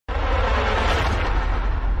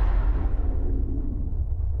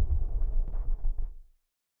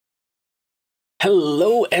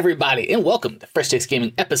Hello, everybody, and welcome to Fresh Takes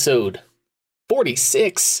Gaming episode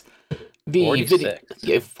 46.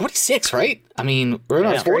 46, right? I mean, we're in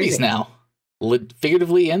our 40s now,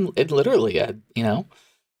 figuratively and literally, we're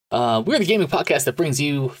the gaming podcast that brings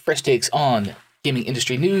you fresh takes on gaming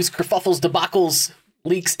industry news, kerfuffles, debacles,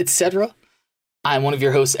 leaks, etc. I'm one of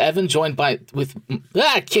your hosts, Evan, joined with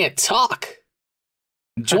I can't talk.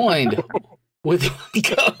 Joined with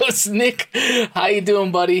co-host Nick. How you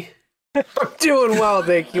doing, buddy? I'm doing well,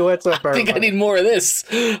 thank you. What's up, everybody? I think I need more of this.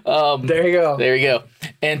 There you go. There you go.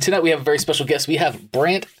 And tonight we have a very special guest. We have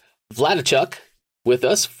Brant Vladichuk with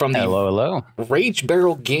us from the hello. Rage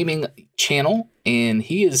Barrel Gaming channel, and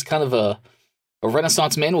he is kind of a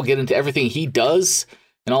renaissance man. We'll get into everything he does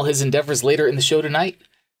and all his endeavors later in the show tonight.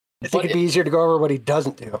 I think it'd be easier to go over what he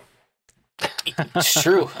doesn't do. It's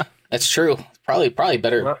true. That's true. Probably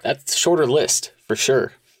better. That's a shorter list for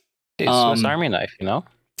sure. Dude, Swiss Army knife, you know?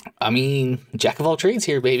 I mean, jack of all trades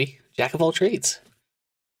here, baby. Jack of all trades.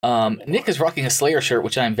 Nick is rocking a Slayer shirt,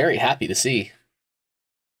 which I'm very happy to see.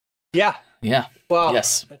 Yeah. Yeah. Well,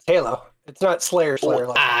 yes. It's Halo. It's not Slayer.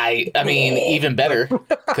 Well, I mean, even better,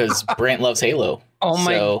 because Brant loves Halo. Oh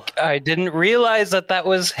my! I didn't realize that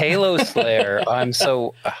was Halo Slayer. I'm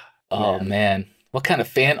so. Oh man, what kind of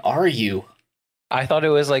fan are you? I thought it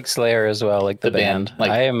was like Slayer as well, like the band.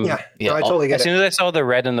 Like, I am. Yeah, no, I totally get it. As soon as I saw the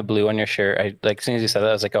red and the blue on your shirt, as soon as you said that,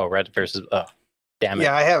 I was like, oh, red versus. Oh, damn it.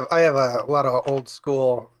 Yeah, I have a lot of old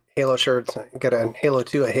school Halo shirts. I got a Halo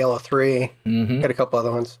 2, a Halo 3. Got a couple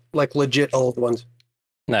other ones, like legit old ones.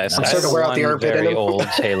 Nice. I'm starting to wear out the armpit in very them. old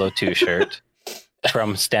Halo 2 shirt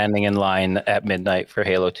from standing in line at midnight for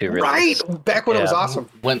Halo 2 release. Right, back when it was awesome.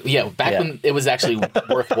 When it was actually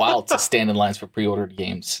worthwhile to stand in lines for pre-ordered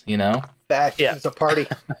games, you know? Back, it was a party.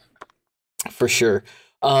 For sure.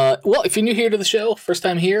 Well, if you're new here to the show, first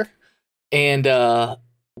time here, and how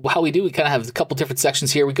we do, we kind of have a couple different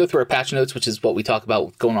sections here. We go through our patch notes, which is what we talk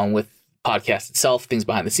about going on with the podcast itself, things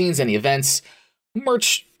behind the scenes, any events,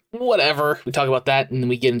 merch, whatever. We talk about that, and then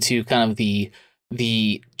we get into kind of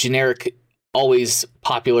the generic, always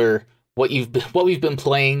popular what we've been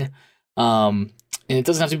playing. And it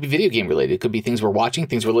doesn't have to be video game related. It could be things we're watching,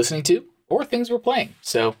 things we're listening to, or things we're playing.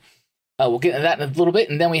 So we'll get into that in a little bit,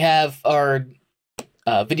 and then we have our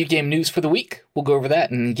video game news for the week. We'll go over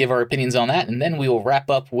that and give our opinions on that, and then we will wrap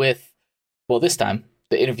up with, well, this time,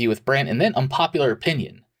 the interview with Brant, and then unpopular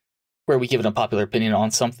opinion, where we give an unpopular opinion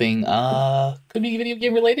on something, could be video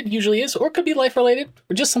game related, usually is, or could be life related,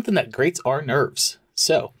 or just something that grates our nerves.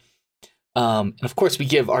 So, and of course, we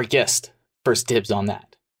give our guest first dibs on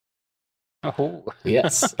that. Oh,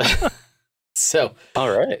 yes. So,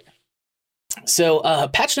 all right. So,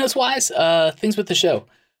 patch notes wise, things with the show.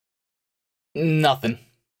 Nothing.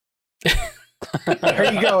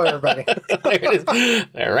 There you go, everybody. There it is.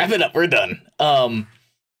 Wrap it up. We're done. I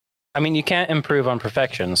mean, you can't improve on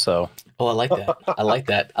perfection, so. Oh, I like that. I like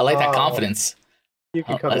that. I like that confidence. You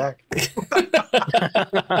can come back.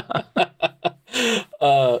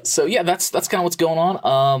 So yeah, that's kind of what's going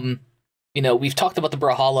on. We've talked about the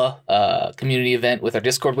Brawlhalla community event with our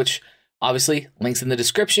Discord, which obviously links in the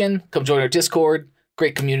description. Come join our Discord.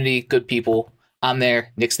 Great community, good people. I'm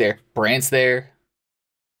there. Nick's there. Brant's there.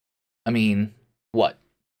 I mean, what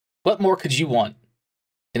more could you want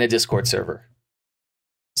in a Discord server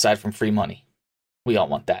aside from free money? We all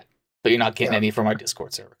want that, but you're not getting any from our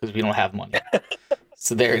Discord server because we don't have money.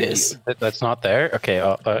 So there it is. That's not there. Okay,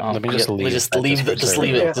 let me just leave. Just leave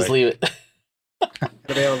it.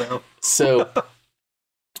 They all know. So,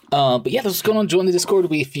 but yeah, that's what's going on. Join the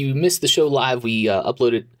Discord. If you missed the show live, we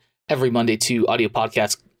upload it every Monday to audio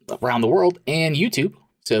podcasts around the world and YouTube.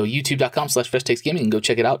 So youtube.com/freshtakesgaming, and go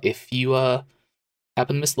check it out if you happen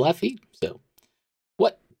to miss the live feed. So,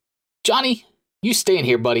 what, Johnny? You staying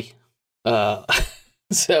here, buddy?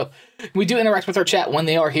 So we do interact with our chat when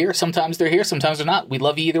they are here. Sometimes they're here, sometimes they're not. We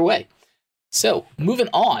love you either way. So moving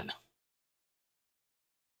on.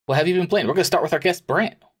 What have you been playing? We're going to start with our guest,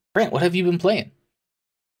 Brant. Brant, what have you been playing?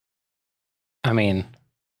 I mean,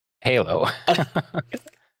 Halo.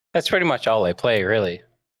 That's pretty much all I play, really.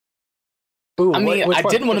 Ooh, I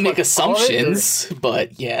didn't want to make assumptions,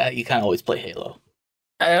 but yeah, you kind of always play Halo.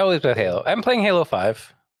 I always play Halo. I'm playing Halo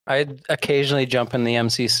 5. I occasionally jump in the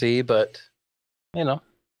MCC, but,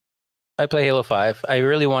 I play Halo 5. I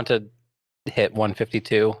really want to hit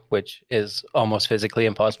 152, which is almost physically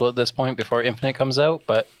impossible at this point before Infinite comes out,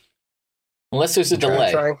 but... Unless there's a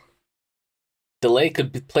delay. Delay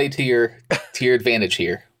could be played to your advantage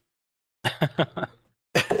here.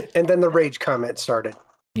 And then the rage comment started.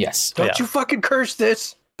 Yes. Don't you fucking curse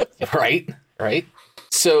this. Right.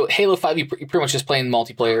 So Halo 5, you're pretty much just playing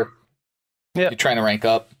multiplayer. Yeah. You're trying to rank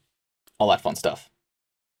up. all that fun stuff.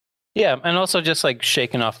 Yeah, and also just like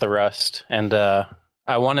shaking off the rust. And I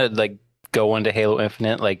want to like go into Halo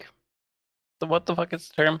Infinite. Like, what the fuck is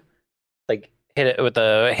the term? Like hit it with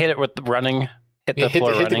the running, hit the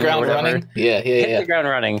floor running, hit the ground running. Yeah, hit the ground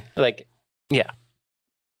running. Like, yeah.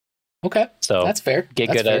 Okay, so that's fair.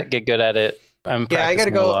 Get good at it. I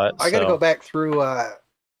gotta go. I gotta go back through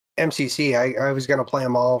MCC. I was gonna play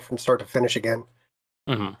them all from start to finish again,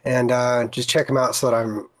 and just check them out so that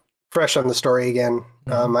I'm fresh on the story again.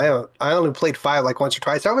 I only played 5 like once or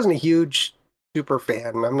twice. I wasn't a huge super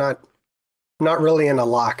fan. I'm not really into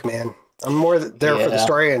Locke, man. I'm more there for the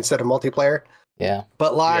story instead of multiplayer. Yeah,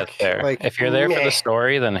 but Locke, like, if you're there for the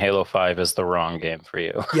story, then Halo 5 is the wrong game for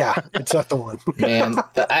you. Yeah, it's not the one. Man,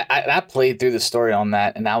 I played through the story on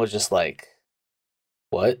that, and I was just like,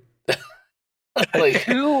 what? Like,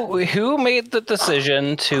 who made the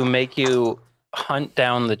decision to make you hunt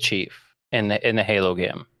down the chief in the Halo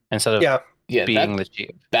game instead of being the chief?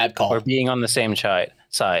 Bad call. Or being on the same side.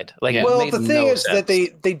 Like, well, the thing is that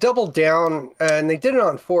they doubled down, and they did it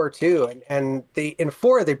on 4 too, and in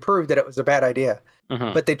 4 they proved that it was a bad idea.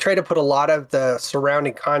 But they tried to put a lot of the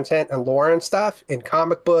surrounding content and lore and stuff in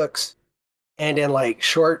comic books and in like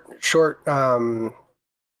short kind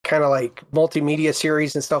of like multimedia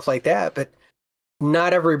series and stuff like that. But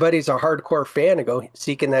not everybody's a hardcore fan to go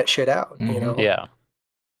seeking that shit out, you know? Yeah.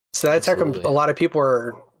 So that's how come a lot of people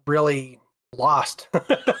are really lost.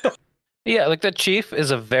 Yeah, like the chief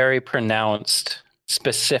is a very pronounced,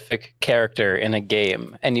 specific character in a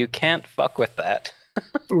game, and you can't fuck with that.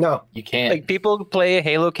 No, you can't. Like, people play a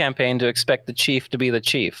Halo campaign to expect the chief to be the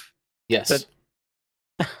chief. Yes.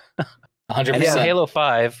 100%. And in Halo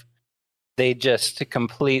 5, they just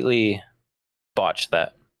completely botched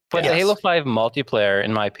that. But the Halo 5 multiplayer,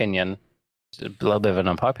 in my opinion, a little bit of an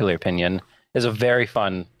unpopular opinion, is a very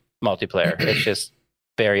fun multiplayer. It's just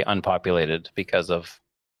very unpopulated because of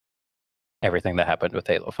everything that happened with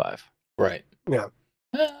Halo 5. Right. Yeah.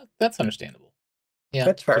 That's understandable. Yeah,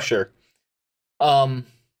 that's fair. For sure.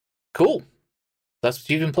 Cool. That's what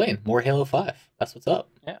you've been playing. More Halo 5. That's what's up.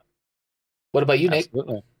 Yeah. What about you, Nate?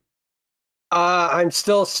 I'm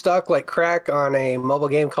still stuck like crack on a mobile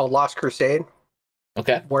game called Lost Crusade.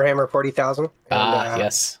 Okay. Warhammer 40,000.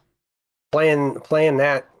 Yes. Playing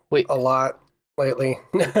that a lot lately.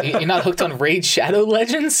 You're not hooked on Raid Shadow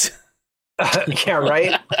Legends? Yeah,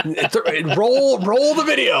 right. Roll the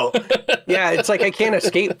video. Yeah, it's like I can't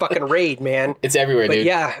escape fucking Raid, man. It's everywhere, but dude.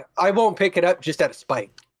 Yeah, I won't pick it up just out of spite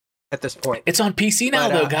at this point. It's on PC now,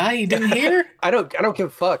 though, guy. You didn't hear? I don't give a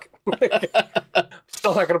fuck.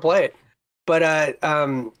 Still not gonna play it. But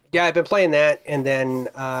yeah, I've been playing that, and then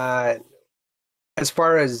as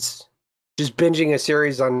far as just binging a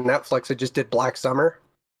series on Netflix, I just did Black Summer.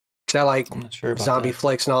 Cause I like zombie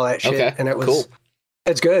flicks and all that shit, and it was cool.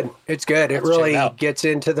 It's good. It really gets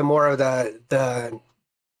into the more of the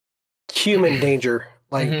human danger.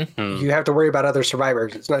 Like you have to worry about other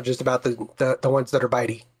survivors. It's not just about the ones that are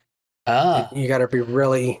bitey. You got to be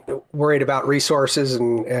really worried about resources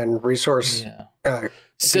and resource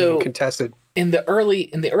being contested. In the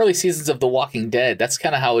early seasons of The Walking Dead, that's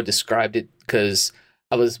kind of how I described it, because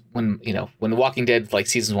I was when The Walking Dead, like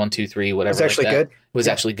seasons 1, 2, 3, whatever, it's actually good. It was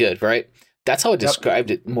actually good, right? That's how I described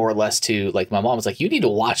it more or less to, like, my mom was like, you need to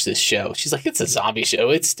watch this show. She's like, it's a zombie show.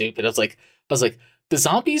 It's stupid. I was like, the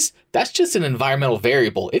zombies, that's just an environmental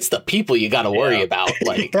variable. It's the people you got to worry about.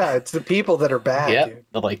 Like, yeah, it's the people that are bad. Yeah.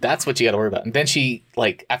 But like, that's what you got to worry about. And then she,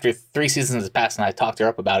 like, after 3 seasons has passed and I talked her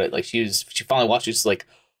up about it, like, she finally watched it. She's like,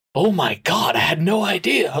 oh my God, I had no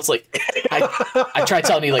idea. I was like, I tried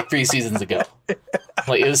telling you like 3 seasons ago.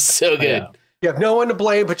 Like, it was so good. Yeah. You have no one to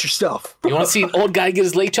blame but yourself. You want to see an old guy get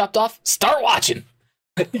his leg chopped off? Start watching.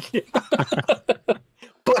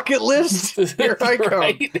 Bucket list. Here I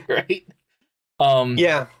come. Right.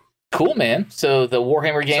 Yeah. Cool, man. So the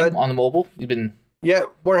Warhammer game on the mobile, you've been. Yeah,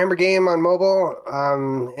 Warhammer game on mobile,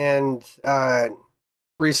 and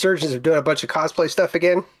resurgence of doing a bunch of cosplay stuff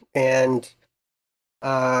again, and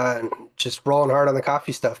just rolling hard on the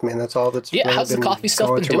coffee stuff, man. That's all that's really how's the coffee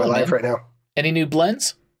stuff been doing, my life right now. Any new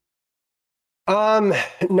blends?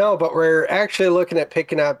 No, but we're actually looking at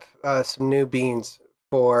picking up some new beans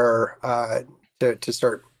for to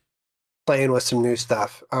start playing with some new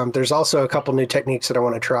stuff. There's also a couple new techniques that I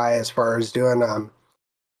want to try as far as doing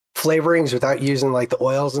flavorings without using like the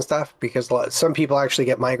oils and stuff, because some people actually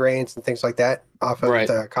get migraines and things like that off of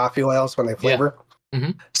the coffee oils when they flavor. Yeah.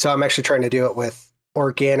 Mm-hmm. So I'm actually trying to do it with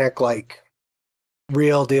organic, like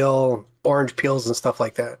real deal orange peels and stuff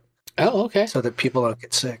like that. Oh, okay. So that people don't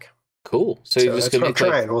get sick. Cool. So you're just gonna make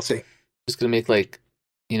we'll see. Just gonna make like,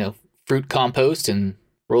 fruit compost and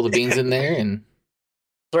roll the beans in there and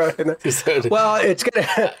Well, it's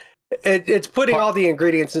gonna. It's putting all the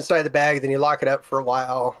ingredients inside the bag, then you lock it up for a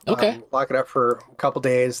while. Okay. Lock it up for a couple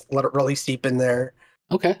days, let it really seep in there.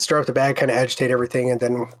 Okay. Stir up the bag, kind of agitate everything, and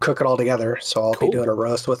then cook it all together. So I'll Cool. be doing a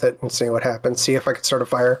roast with it and seeing what happens. See if I can start a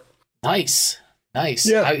fire. Nice.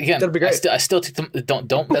 Yeah, that'd be great. I still take them.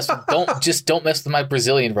 Don't mess. Don't mess with my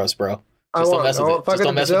Brazilian roast, bro. I Just don't won't. mess I with won't it. fuck Just with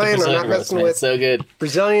don't the mess with the Brazilian. I'm Brazilian not roast, messing man. with It's so good.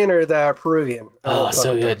 Brazilian or the Peruvian. I Oh, won't fuck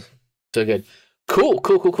so with good. those. So good.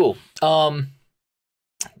 Cool.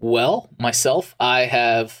 Well, myself, I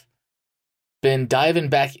have been diving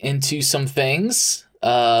back into some things,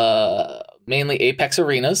 mainly Apex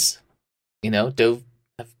Arenas.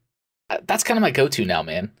 That's kind of my go-to now,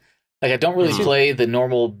 man. Like, I don't really play the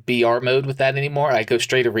normal BR mode with that anymore. I go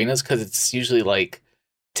straight Arenas because it's usually like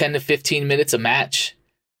 10 to 15 minutes a match,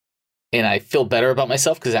 and I feel better about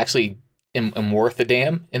myself because I actually am worth a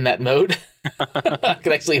damn in that mode. I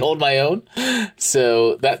can actually hold my own.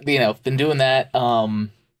 So that, been doing that.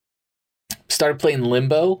 Started playing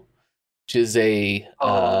Limbo, which is a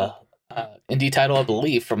indie title, I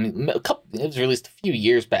believe, from a couple. It was released a few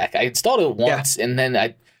years back. I installed it once, and then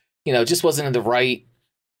I, just wasn't in the right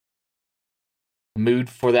mood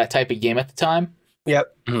for that type of game at the time.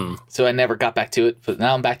 Yep. So I never got back to it. But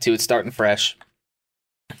now I'm back to it, starting fresh,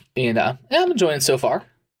 and I'm enjoying it so far.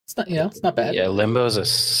 It's not, it's not bad. Yeah, Limbo is a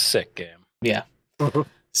sick game. Yeah. Mhm.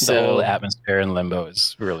 So The whole atmosphere in Limbo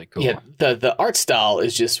is really cool. yeah, the art style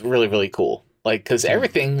is just really, really cool. Like, because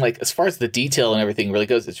everything, like, as far as the detail and everything really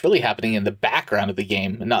goes, it's really happening in the background of the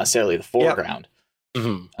game and not necessarily the foreground,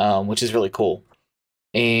 which is really cool.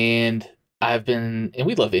 And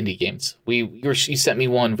we love indie games. You sent me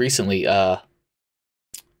one recently via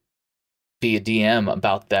DM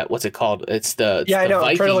about that. What's it called? It's the I know.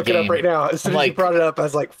 I'm trying to Viking look it up game. right now. As soon as you brought it up, I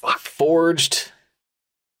was like, "Fuck." Forged.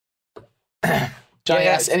 Johnny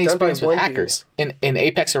Yeah, asks, any it's experience with done by hackers in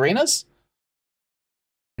Apex Arenas?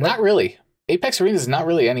 Not really. Apex Arenas is not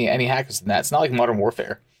really any hackers in that. It's not like Modern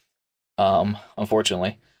Warfare.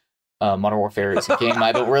 Unfortunately, Modern Warfare is a game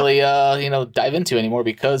I don't really dive into anymore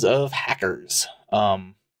because of hackers. But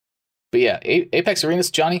yeah, Apex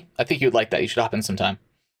Arenas, Johnny, I think you'd like that. You should hop in sometime.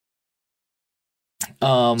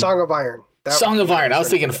 Song of Iron. Song of Iron. I was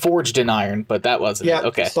thinking Forged in Iron, but that wasn't it.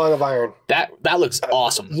 Okay. Song of Iron. That looks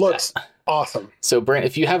awesome. Looks awesome. So, Brent,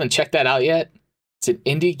 if you haven't checked that out yet, it's an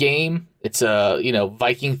indie game. It's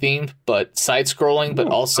Viking themed, but side scrolling, but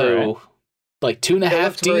also like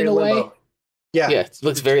 2.5D in a way. Yeah, it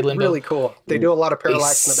looks very Limbo. Really cool. They do a lot of A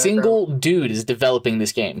parallax in the single dude is developing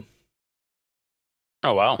this game,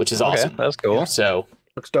 Oh wow, which is awesome. That's cool. So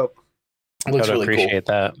looks dope. it looks Gotta really cool. appreciate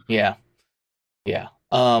that. Yeah.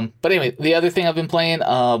 But anyway, the other thing I've been playing,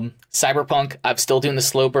 Cyberpunk. I'm still doing the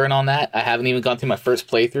slow burn on that. I haven't even gone through my first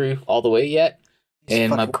playthrough all the way yet.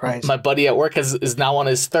 And my buddy at work is now on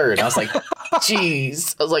his third. I was like,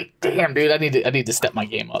 jeez. I was like, damn, dude, I need to step my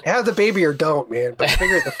game up. Have the baby or don't, man. But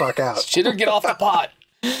figure it the fuck out. Shit or get off the pot.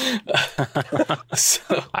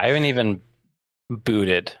 So, I haven't even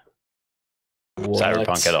booted what?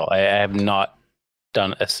 Cyberpunk at all. I have not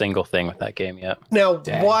done a single thing with that game yet. Now,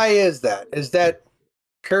 Dang. why is that? Is that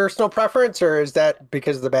personal preference, or is that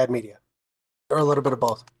because of the bad media, or a little bit of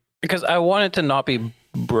both? Because I want it to not be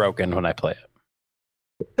broken when I play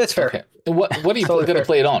it. That's fair. Okay. What are you Totally going to fair.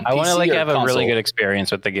 play it on? I want to PC or have a really console? good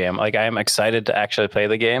experience with the game. Like I am excited to actually play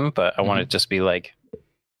the game, but I want it to just be like good.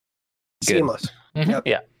 Seamless. Mhm. Yep.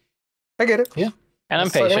 Yeah. I get it. And I'm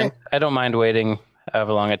That's fine. patient. I don't mind waiting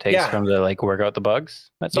however long it takes Yeah. for them to like work out the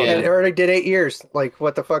bugs. That's all. Yeah. It already did 8 years. Like,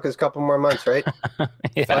 what the fuck is a couple more months, right?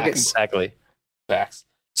 Yeah, Facts. exactly. Facts.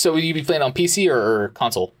 So will you be playing on PC or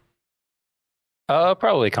console?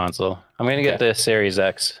 Probably console. I'm gonna get Okay. the Series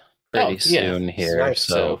X pretty yeah. soon here. Nice.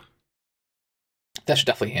 So That should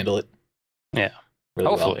definitely handle it. Yeah. Really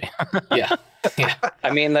well. hopefully. Yeah. Yeah.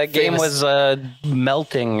 I mean, that game Famous- was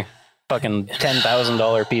melting fucking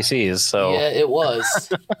 $10,000 PCs. So, Yeah, it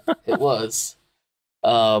was. It was.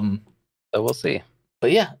 so we'll see.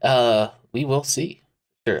 But yeah, we will see.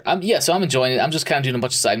 Sure. So I'm enjoying it. I'm just kind of doing a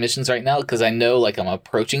bunch of side missions right now because I know like I'm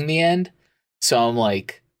approaching the end. So I'm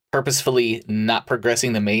like purposefully not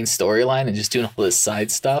progressing the main storyline and just doing all this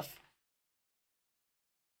side stuff.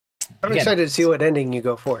 I'm Again, excited to see what ending you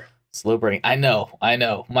go for. slow burning. I know.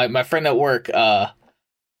 My friend at work,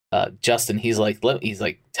 Justin, he's like,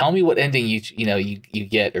 tell me what ending you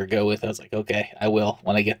get or go with. I was like, okay, I will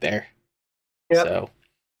when I get there. Yep. So,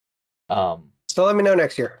 So let me know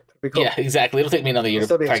next year. That'd be cool. yeah, exactly. It'll take me another year I'll to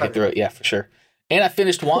still be try to get excited. through it. Yeah, for sure. And I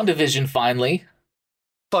finished WandaVision finally.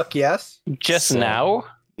 Fuck yes. Just So- now?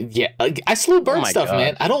 Yeah, I slow burn my stuff, God.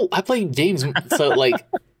 man. I play games, so like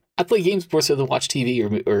I play games more so than watch TV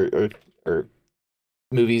or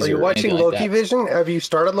movies. Are you or watching anything like Loki that. Vision? Have you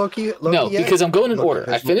started Loki? No, yet? because I'm going in Loki order.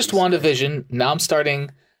 I Vision finished is- WandaVision. Now I'm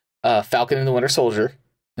starting Falcon and the Winter Soldier,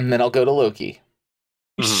 and then I'll go to Loki.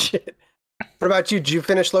 Shit. What about you? Did you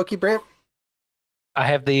finish Loki, Brant? I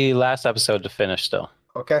have the last episode to finish still.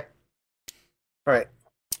 Okay. All right.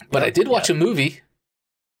 But I did watch a movie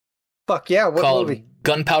Fuck yeah! What called movie?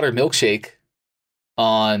 Gunpowder Milkshake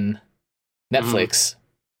on Netflix.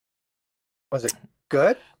 Was it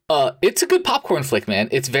good? It's a good popcorn flick, man.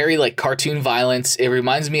 It's very like cartoon violence. It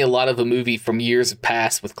reminds me a lot of a movie from years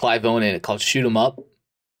past with Clive Owen in it called Shoot 'Em Up.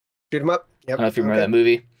 Shoot 'em up. Yep. I don't know if you remember that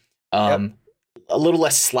movie. A little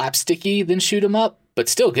less slapsticky than Shoot 'Em Up, but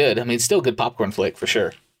still good. I mean, it's still a good popcorn flick for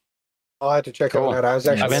sure. I'll have to check that Cool. one out. I was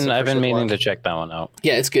actually. I've been meaning to check that one out.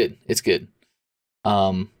 Yeah, it's good. It's good.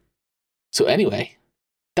 So anyway,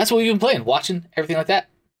 that's what we've been playing, watching, everything like that.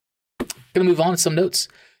 Gonna move on to some notes.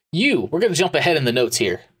 We're gonna jump ahead in the notes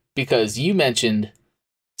here because you mentioned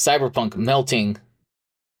Cyberpunk melting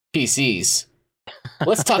PCs.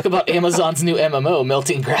 Let's talk about Amazon's new MMO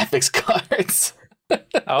melting graphics cards.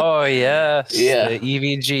 Oh yes, Yeah. the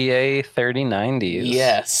EVGA 3090s.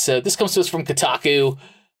 Yes. So this comes to us from Kotaku,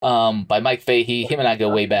 by Mike Fahey. Him and I go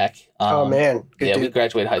way back. Oh man. Good yeah, we dude.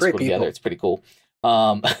 graduated high Great school together. people. It's pretty cool.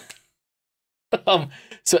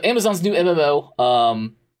 So Amazon's new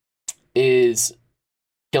MMO is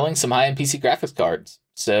killing some high-end PC graphics cards.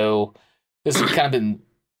 So this has kind of been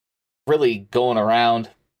really going around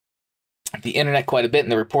the internet quite a bit,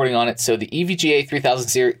 and they're reporting on it. So the EVGA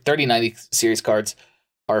 3090 series cards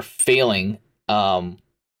are failing when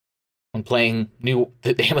playing the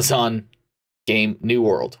Amazon game New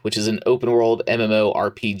World, which is an open world MMO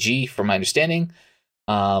RPG, from my understanding.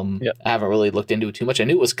 I haven't really looked into it too much. I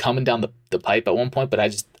knew it was coming down the pipe at one point, but I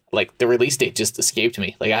just like the release date just escaped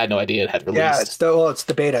me. Like I had no idea it had released. Yeah, it's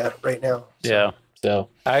the beta right now. Yeah. So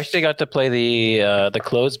I actually got to play the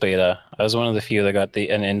closed beta. I was one of the few that got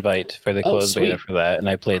an invite for the closed beta sweet. for that, and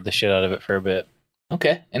I played the shit out of it for a bit.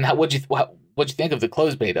 okay, and what'd you think of the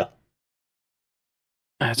closed beta?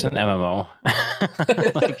 That's an MMO.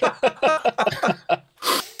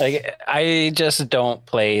 Like I just don't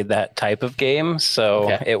play that type of game,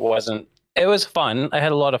 so Okay. it wasn't. It was fun. I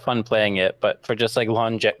had a lot of fun playing it, but for just like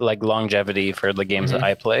longevity for the games that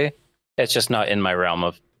I play, it's just not in my realm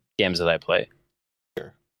of games that I play.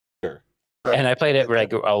 Sure. And I played it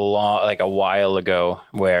like a while ago,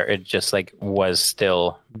 where it just like was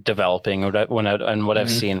still developing. And what I've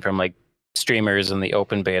seen from like streamers in the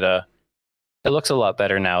open beta, it looks a lot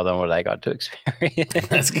better now than what I got to experience.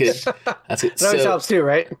 That's good. That's good. That always helps too,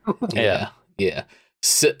 right? Yeah.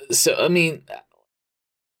 So I mean,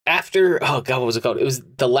 after what was it called? It was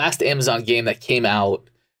the last Amazon game that came out,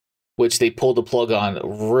 which they pulled the plug on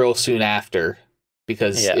real soon after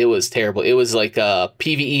because it was terrible. It was like a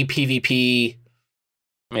PvE PvP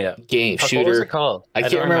game Fuck, shooter. what was it called? I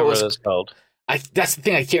can't remember what it was called. That's the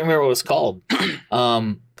thing. I can't remember what it was called.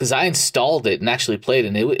 Because I installed it and actually played,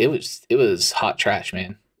 and it was hot trash,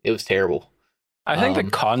 man. It was terrible. I think the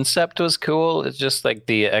concept was cool. It's just like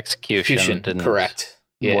the execution didn't, correct.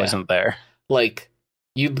 Yeah, wasn't there. Like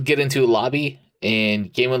you'd get into a lobby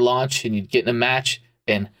and game would launch, and you'd get in a match,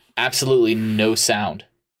 and absolutely no sound.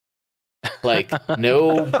 Like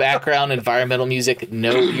no background environmental music.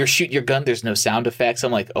 No, you're shooting your gun. There's no sound effects.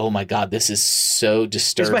 I'm like, oh my god, this is so Is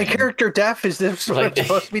disturbing. my character deaf? Is this what I'm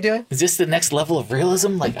supposed to be doing? Is this the next level of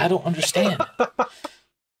realism? Like, I don't understand.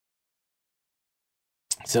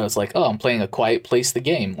 So it's like, oh, I'm playing A Quiet Place, the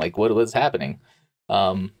game. Like, what was happening?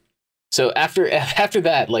 So after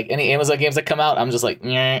that, like any Amazon games that come out, I'm just like,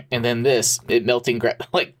 nyeh. And then melting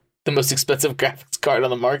like the most expensive graphics card on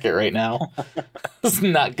the market right now. It's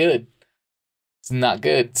not good. It's not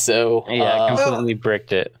good. So Yeah, completely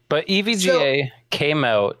bricked it. But EVGA came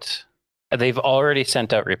out. They've already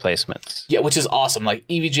sent out replacements. Yeah, which is awesome. Like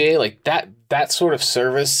EVGA, like that sort of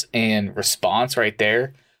service and response right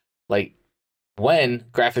there. Like when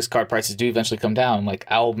graphics card prices do eventually come down, like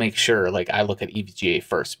I'll make sure like I look at EVGA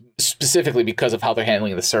first, specifically because of how they're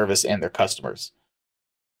handling the service and their customers.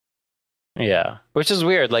 Yeah, which is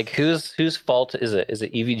weird. Like whose fault is it? Is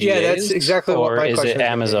it EVGA's? Yeah, that's exactly what or my is question it was gonna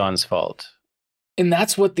be. Amazon's fault? And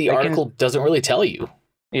that's what the article doesn't really tell you.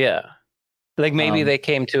 Yeah. Like maybe they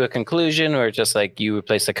came to a conclusion where just like you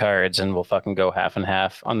replace the cards and we'll fucking go half and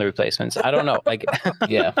half on the replacements. I don't know. Like,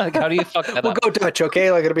 yeah. Like, how do you fuck that We'll up? go Dutch,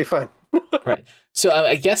 okay? Like it'll be fun. Right. So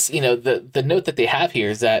I guess, the note that they have here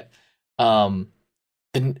is that,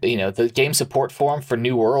 the game support forum for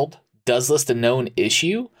New World does list a known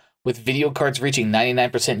issue with video cards reaching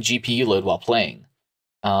 99% GPU load while playing.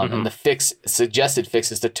 And the suggested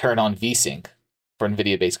fix is to turn on VSync for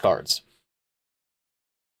NVIDIA-based cards.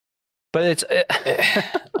 But it's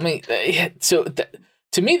I mean, so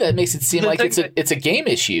to me that makes it seem like it's a game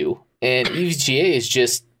issue, and EVGA is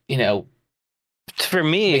just for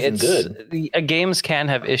me, making it's good. Games can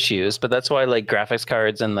have issues, but that's why like graphics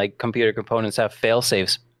cards and like computer components have fail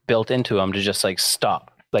safes built into them to just like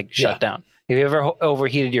stop, like shut down. If you ever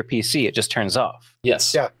overheated your PC, it just turns off.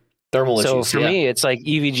 Yes. Yeah. Thermal issues. So for me, it's like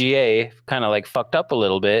EVGA kind of like fucked up a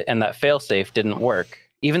little bit, and that failsafe didn't work.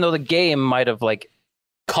 Even though the game might have like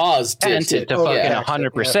caused it to fucking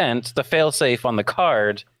 100%, yeah. the failsafe on the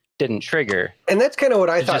card didn't trigger. And that's kind of what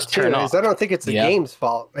I thought just too. turn Is off. I don't think it's the game's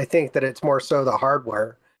fault. I think that it's more so the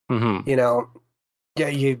hardware. Mm-hmm.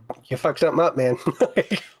 You fucked something up, man.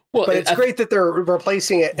 Well, but it's great that they're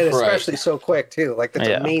replacing it, and especially so quick too. Like that's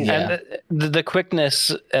amazing. Yeah. And the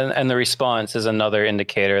quickness and the response is another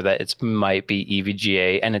indicator that it might be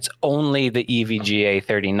EVGA, and it's only the EVGA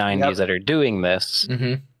 3090s that are doing this.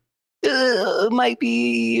 Mm-hmm. It might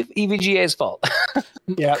be EVGA's fault.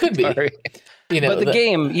 Yeah, could be. Sorry. But the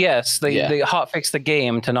game, yes, they hotfix the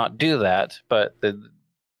game to not do that, but the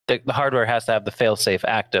hardware has to have the failsafe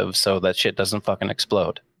active so that shit doesn't fucking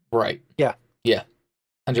explode. Right. Yeah.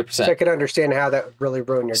 100%. So I can understand how that would really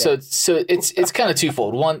ruin your day. So it's kind of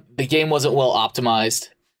twofold. One, the game wasn't well optimized,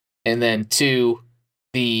 and then two,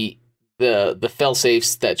 the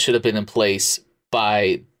fail-safes that should have been in place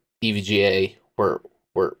by EVGA were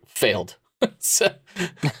failed. so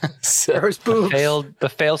There's boobs. The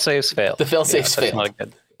fail-safes failed. The fail-safes failed. Not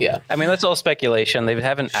good. Yeah. I mean, that's all speculation. They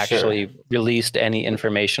haven't actually released any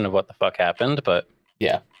information of what the fuck happened, but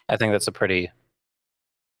yeah, I think that's a pretty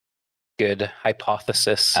good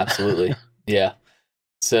hypothesis. Absolutely. Yeah.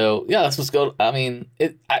 So yeah, that's what's going. I mean,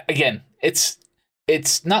 it's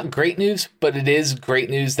not great news, but it is great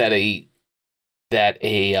news that a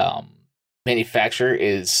manufacturer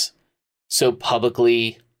is so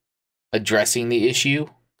publicly addressing the issue,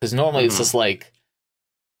 because normally it's just like,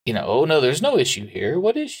 oh no, there's no issue here.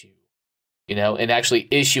 What issue? And actually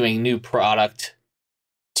issuing new product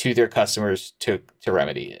to their customers to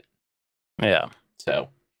remedy it. Yeah. So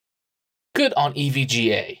good on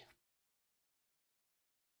EVGA.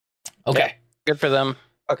 Okay. Yeah, good for them.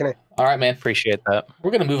 Okay. All right, man. Appreciate that.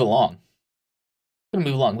 We're gonna move along.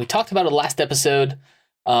 We talked about it last episode.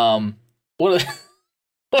 One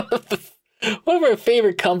of our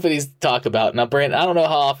favorite companies to talk about. Now, Brent, I don't know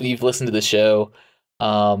how often you've listened to the show.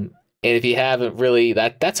 And if you haven't really,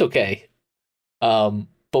 that's okay. But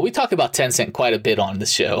we talk about Tencent quite a bit on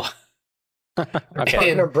this show.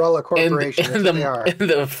 Okay. An umbrella corporation. And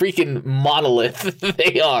the freaking monolith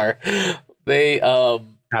they are. They how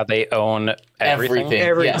they own everything.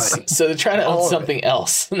 Yes. So they're trying to own something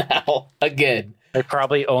else now. Again. They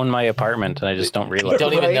probably own my apartment and I just don't realize. You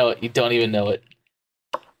don't even know it. You don't even know it.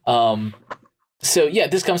 So yeah,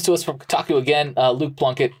 this comes to us from Kotaku again. Luke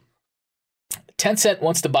Plunkett. Tencent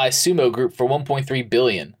wants to buy Sumo Group for $1.3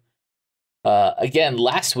 billion. Again,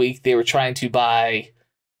 last week they were trying to buy,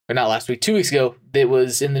 or not last week, 2 weeks ago, it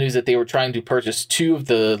was in the news that they were trying to purchase two of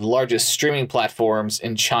the largest streaming platforms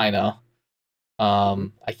in China. I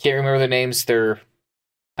can't remember their names. I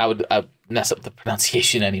would mess up the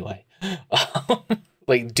pronunciation anyway.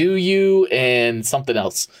 Like Douyu and something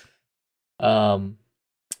else.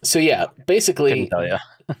 So yeah, basically, Couldn't tell you.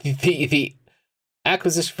 the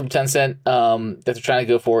acquisition from Tencent that they're trying to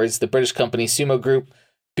go for is the British company Sumo Group,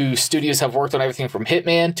 whose studios have worked on everything from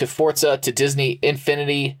Hitman to Forza to Disney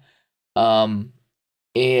Infinity, and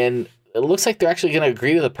it looks like they're actually going to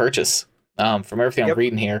agree to the purchase. From everything I'm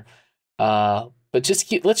reading here, but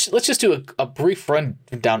let's just do a brief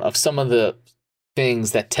rundown of some of the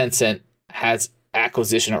things that Tencent has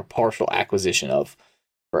acquisition or partial acquisition of,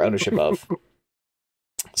 or ownership of.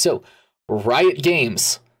 So, Riot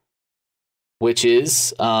Games, which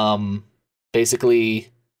is basically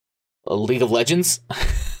a League of Legends,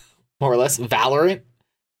 more or less, Valorant.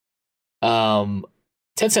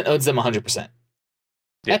 Tencent owns them 100%.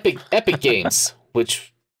 Yeah. Epic Games,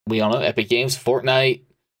 which we all know, Epic Games, Fortnite,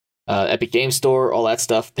 Epic Game Store, all that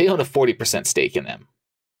stuff. They own a 40% stake in them.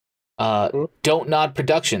 Don't Nod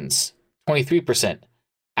Productions, 23%.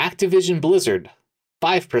 Activision Blizzard,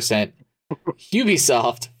 5%.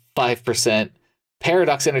 Ubisoft, 5%.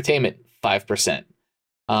 Paradox Entertainment, 5%.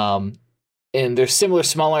 And there's similar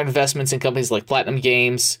smaller investments in companies like Platinum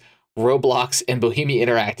Games, Roblox, and Bohemia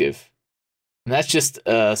Interactive. And that's just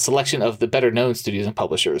a selection of the better-known studios and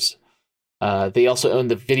publishers. They also own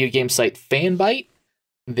the video game site Fanbyte.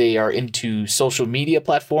 They are into social media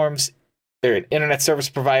platforms. They're an internet service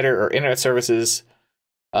provider or internet services,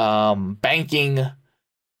 banking.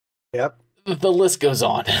 Yep. The list goes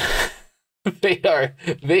on. They are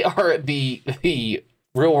the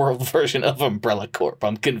real world version of Umbrella Corp.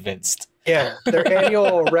 I'm convinced. Yeah, their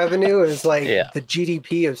annual revenue is like Yeah. the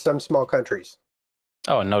GDP of some small countries.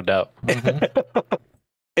 Oh, no doubt.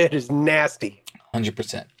 It is nasty.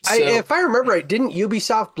 100%. If I remember right, didn't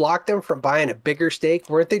Ubisoft block them from buying a bigger stake?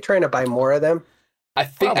 Weren't they trying to buy more of them? I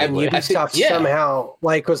think And Ubisoft somehow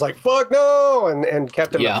was like, fuck no, and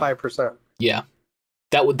kept them at 5%. Yeah.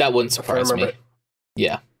 That wouldn't If I surprise me. remember.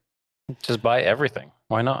 Yeah. Just buy everything.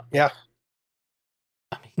 Why not? Yeah.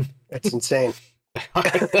 I mean, It's insane.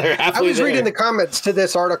 they're I halfway was reading the there. comments to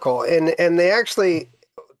this article, and they actually,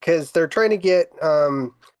 because they're trying to get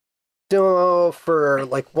Sumo for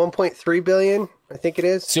like 1.3 billion, I think it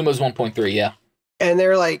is. Sumo's 1.3, yeah. And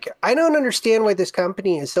they're like, I don't understand why this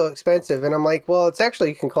company is so expensive. And I'm like, well, it's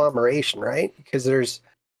actually a conglomeration, right? Because there's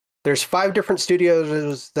 5 different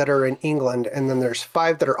studios that are in England, and then there's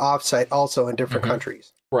 5 that are offsite also in different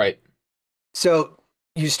countries. Right. So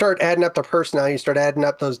you start adding up the personnel, you start adding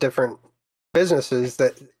up those different businesses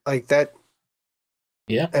that like that.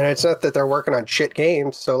 Yeah. And it's not that they're working on shit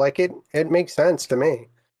games. So like it makes sense to me.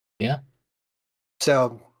 Yeah.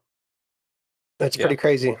 So that's pretty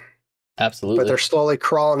crazy. Absolutely. But they're slowly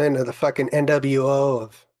crawling into the fucking NWO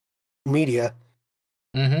of media.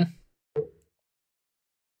 Mm-hmm.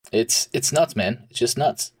 It's nuts, man. It's just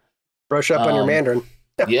nuts. Brush up on your Mandarin.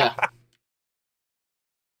 Yeah.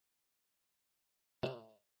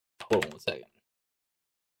 Hold on 1 second.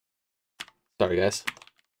 Sorry, guys.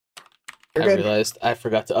 You're I good. realized I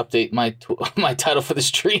forgot to update my my title for the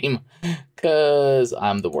stream because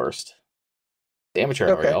I'm the worst. It's amateur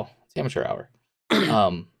hour, Okay. y'all. It's amateur hour.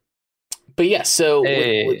 But yeah, so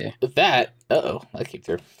with that, I came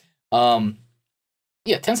through.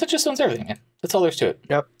 Yeah, Tencent just owns everything, man. That's all there's to it.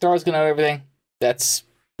 Yep. They're always gonna own everything. That's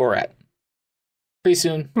where we're at. Pretty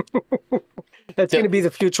soon. That's going to be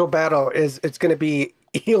the future battle. It's going to be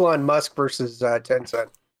Elon Musk versus Tencent.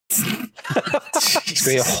 It's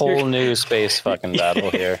be a whole new space fucking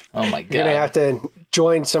battle here. Oh my You're going to god. have to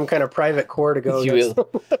join some kind of private core to go. You against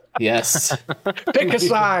will. Yes. Pick a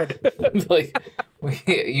side. Like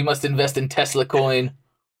you must invest in Tesla coin.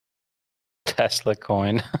 Tesla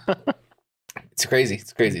coin. It's crazy.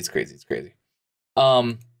 It's crazy. It's crazy. It's crazy.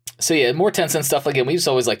 So yeah, more Tencent stuff. Again, we just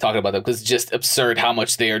always like talking about them because it's just absurd how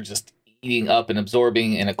much they are just eating up and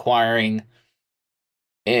absorbing and acquiring.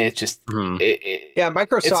 And it's just Yeah,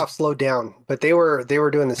 Microsoft slowed down, but they were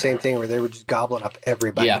doing the same thing where they were just gobbling up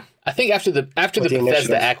everybody. yeah. I think after the Bethesda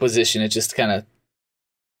initiative. acquisition, it just kind of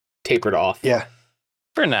tapered off. Yeah.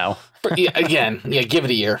 For now. Yeah, give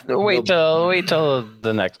it a year. Wait till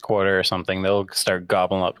the next quarter or something. They'll start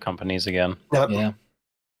gobbling up companies again. Yep. Yeah,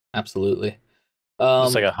 absolutely.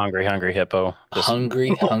 It's like a hungry hippo. Just- Hungry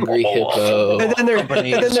hippo. And then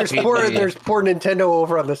there's Companies. poor Nintendo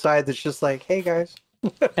over on the side that's just like, hey guys,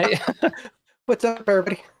 Hey, what's up,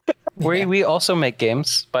 everybody? we also make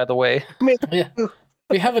games, by the way. Yeah.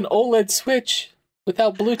 We have an OLED Switch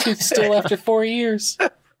without Bluetooth still after 4 years.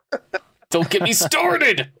 Don't get me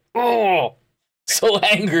started. Oh, so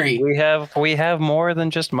angry. We have more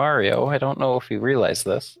than just Mario. I don't know if you realize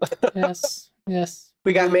this. Yes.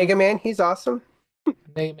 We got Mega Man. He's awesome.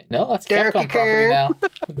 No, that's Donkey Capcom property now.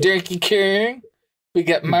 Donkey Kong. We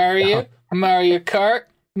got Mario, Mario Kart,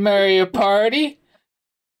 Mario Party,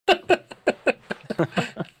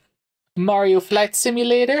 Mario Flight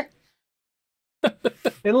Simulator.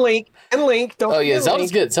 And Link. Don't Oh yeah, forget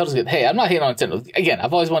Zelda's Link. good. Zelda's good. Hey, I'm not hating on Nintendo. Again,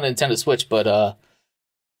 I've always wanted a Nintendo Switch, but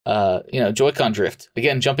Joy-Con drift.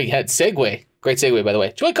 Again, jumping ahead. Segue. Great segue, by the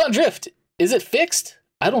way. Joy-Con drift. Is it fixed?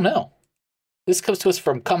 I don't know. This comes to us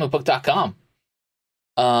from comicbook.com.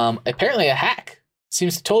 Apparently a hack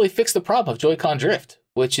seems to totally fix the problem of Joy-Con drift,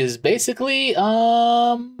 which is basically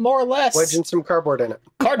more or less Wedging some cardboard in it.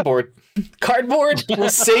 cardboard. Cardboard will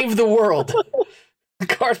save the world.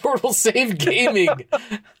 Cardboard will save gaming.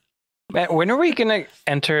 Man, when are we gonna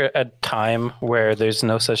enter a time where there's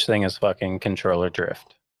no such thing as fucking controller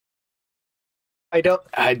drift?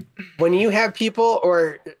 When you have people,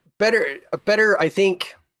 or better, I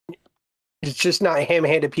think it's just not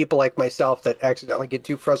ham-handed people like myself that accidentally get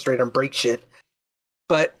too frustrated and break shit.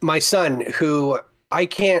 But my son, who I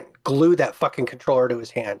can't glue that fucking controller to his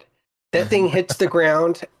hand. That thing hits the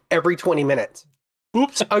ground every 20 minutes.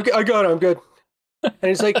 Oops, I got it, I'm good. And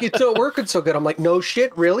he's like, it's not working so good. I'm like, no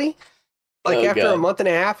shit, really? Like Oh, after God. a month and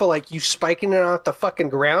a half of like you spiking it off the fucking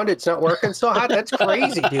ground, it's not working so hot? That's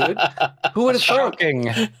crazy, dude. Who would have thought? Shocking.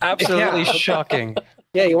 Absolutely Yeah. shocking.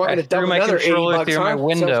 Yeah, you want I me to dump threw my another 80 controller bucks through my on?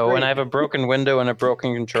 Sounds window, great. and I have a broken window and a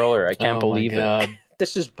broken controller. I can't Oh my believe it. God.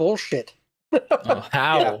 This is bullshit. Oh,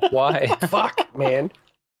 How? Why? Fuck, man.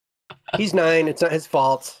 He's 9. It's not his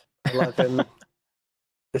fault. I love him.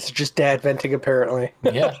 This is just dad venting, apparently.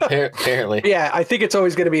 Yeah, apparently. Yeah, I think it's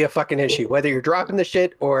always going to be a fucking issue, whether you're dropping the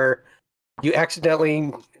shit or you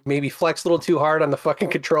accidentally maybe flex a little too hard on the fucking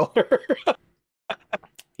controller.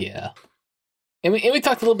 Yeah. And we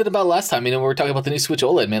talked a little bit about last time, when we were talking about the new Switch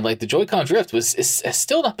OLED, man, like the Joy-Con drift has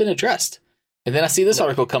still not been addressed. And then I see this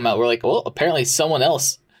article come out, we're like, well, apparently someone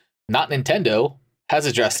else, not Nintendo, has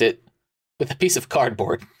addressed it with a piece of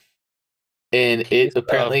cardboard. And it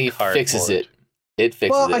apparently fixes it. It fixes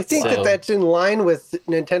it. Well, I think that's in line with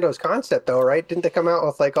Nintendo's concept, though, right? Didn't they come out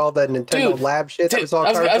with like all the Nintendo Lab shit that was all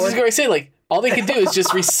cardboard? I was just going to say, like, all they can do is just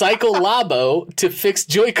recycle Labo to fix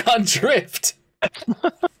Joy-Con drift.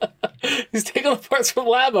 He's taking the parts from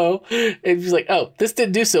Labo, and he's like, oh, this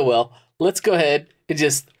didn't do so well. Let's go ahead and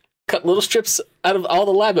just cut little strips out of all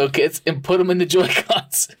the Labo kits and put them into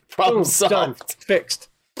Joy-Cons. Problem solved. Done. Fixed.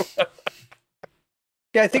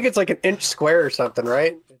 Yeah, I think it's like an inch square or something,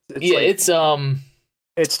 right? It's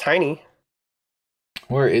tiny.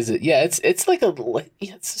 Where is it? Yeah, it's like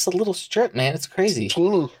it's just a little strip, man. It's crazy. It's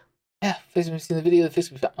teeny. Yeah, Facebook. Seen the video. The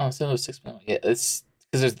Facebook. Oh, it's only 6 minutes. Yeah, it's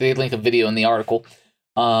because they link a video in the article.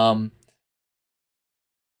 Yeah,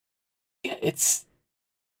 it's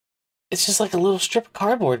just like a little strip of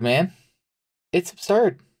cardboard, man. It's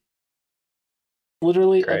absurd.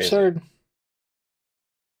 Literally absurd.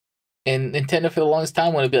 And Nintendo for the longest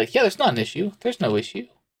time wanted to be like, yeah, there's not an issue. There's no issue.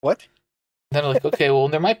 What? Then they're like, okay, well,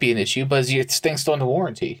 there might be an issue, but your thing's still under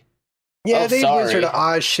warranty. Yeah, they Wizard of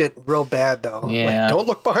Oz shit real bad, though. Yeah. Like, don't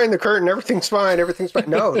look behind the curtain. Everything's fine. Everything's fine.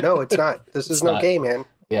 No, it's not. This is no game, man.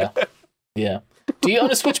 Yeah. Yeah. Do you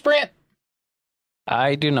own a Switch, Brant?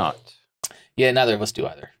 I do not. Yeah, neither of us do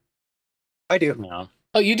either. I do. No.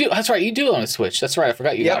 Oh, you do? That's right. You do own a Switch. That's right. I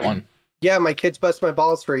forgot you got one. Yeah, my kids bust my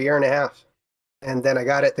balls for a year and a half. And then I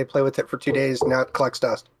got it. They play with it for 2 days. Now it collects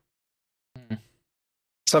dust.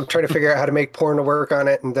 So I'm trying to figure out how to make porn to work on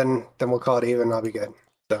it, and then we'll call it even. I'll be good.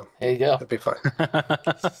 So there you go. That'd be fun.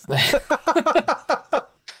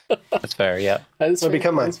 That's fair. Yeah. That'll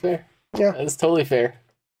become mine. That's fair. Yeah. That's totally fair.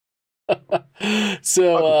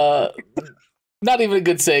 So, not even a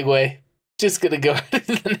good segue. Just going to go to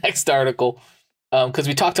the next article. Because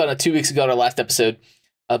we talked on it 2 weeks ago in our last episode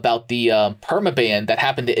about the permaban that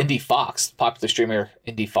happened to Indie Fox, popular streamer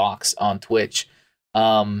Indie Fox on Twitch.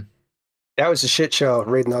 That was a shit show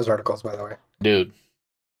reading those articles, by the way. Dude.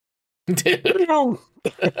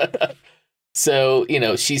 So,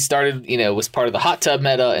 she started, was part of the hot tub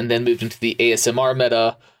meta and then moved into the ASMR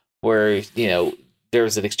meta where, there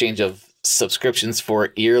was an exchange of subscriptions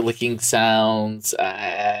for ear licking sounds.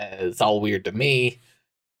 It's all weird to me.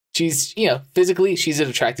 She's, physically, she's an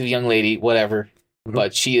attractive young lady, whatever. Mm-hmm.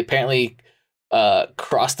 But she apparently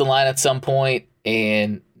crossed the line at some point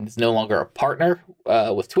and is no longer a partner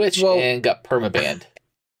with Twitch and got permabanned.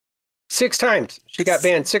 6 times. She got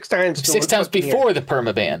banned 6 times. 6 times before the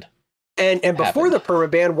permaban. And before the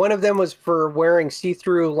permaban, one of them was for wearing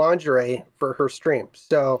see-through lingerie for her stream.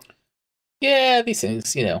 So, yeah, these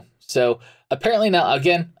things, So apparently now,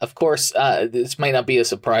 again, of course, this might not be a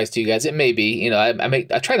surprise to you guys. It may be.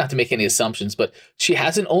 I try not to make any assumptions, but she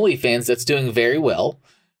has an OnlyFans that's doing very well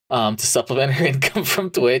to supplement her income from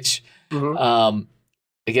Twitch. Mm-hmm.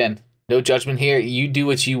 Again, no judgment here. You do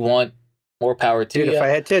what you want. More power to you. Dude, if I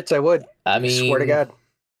had tits, I would. I mean, swear to God.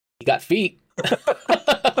 You got feet.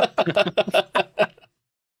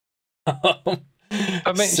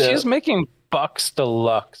 She's making bucks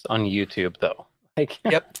deluxe on YouTube, though. Like,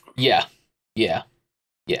 yep. Yeah.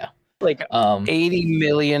 Like 80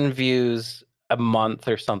 million views a month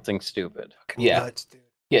or something stupid. Yeah. Nuts, dude.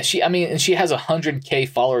 Yeah, she has 100K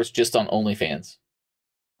followers just on OnlyFans.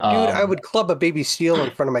 Dude, I would club a baby seal in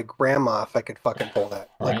front of my grandma if I could fucking pull that.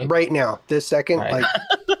 Like right now, this second, like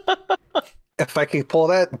if I could pull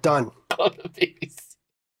that, done.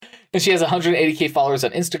 And she has 180K followers on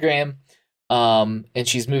Instagram. And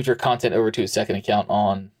she's moved her content over to a second account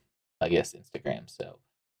on, I guess, Instagram. So,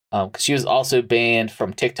 because she was also banned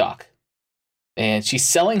from TikTok. And she's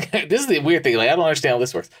selling, this is the weird thing, like I don't understand how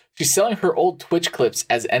this works. She's selling her old Twitch clips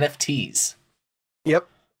as NFTs. Yep.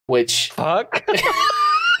 Which fuck.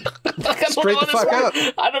 Straight the fuck out.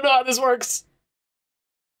 I don't know how this works.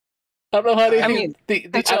 I don't know how to. I mean,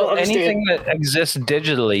 anything that exists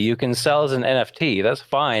digitally, you can sell as an NFT. That's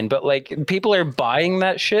fine, but like people are buying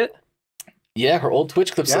that shit. Yeah, her old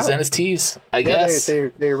Twitch clips as NFTs. I guess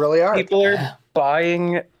they really are. People are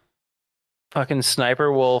buying fucking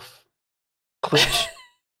Sniper Wolf Twitch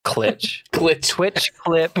clips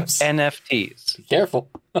NFTs. Be careful.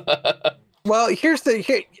 Well,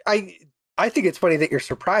 I think it's funny that you're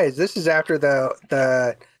surprised. This is after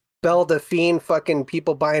the Belle Delphine fucking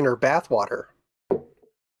people buying her bathwater.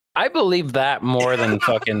 I believe that more than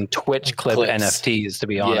fucking Twitch clip Clips. NFTs, to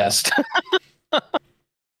be honest.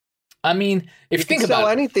 I mean, if you think can sell about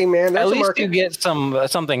it, anything, man. At There's a least market. you get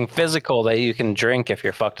something physical that you can drink if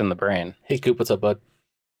you're fucked in the brain. hey Coop, what's up, bud?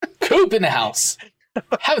 Coop in the house.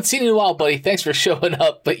 Haven't seen you in a while, buddy. Thanks for showing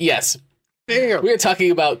up. But yes, Damn. we are talking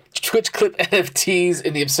about Twitch clip NFTs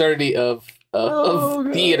and the absurdity of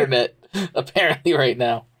the internet. Apparently, right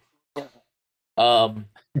now.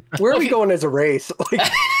 Where are we going as a race?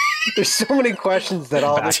 Like, there's so many questions that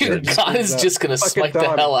all this Dude, shit God is just gonna fucking smite the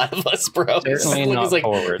done. hell out of us, bro. Certainly It's not like,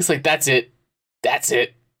 forward. it's like that's it. That's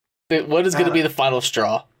it. What is gonna be the final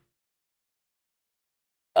straw?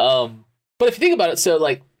 But if you think about it, so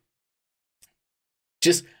like,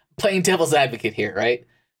 just playing devil's advocate here, right?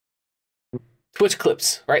 Twitch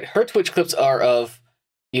clips, right? Her Twitch clips are of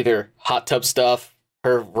either hot tub stuff,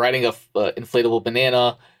 her riding a inflatable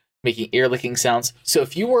banana, making ear licking sounds. So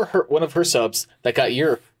if you were one of her subs that got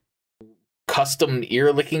your custom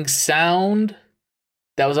ear licking sound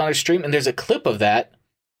that was on her stream, and there's a clip of that,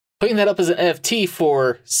 putting that up as an NFT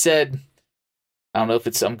for said, I don't know if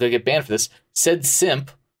it's, I'm gonna get banned for this, said simp,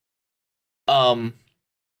 Banned.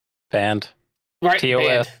 right? TOS.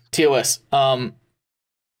 Banned. TOS.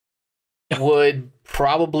 Would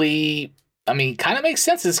probably, I mean, kind of makes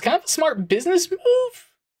sense. It's kind of a smart business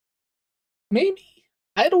move. Maybe.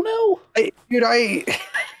 I don't know.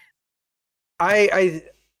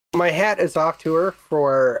 My hat is off to her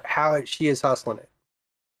for how she is hustling it.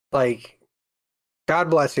 Like, God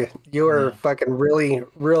bless you. You are Yeah. fucking really,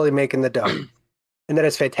 really making the dough. And that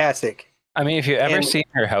is fantastic. I mean, if you ever And- seen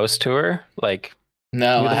her house tour, like,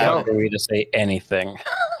 No, who I the haven't. fuck are we to say anything?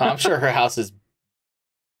 I'm sure her house is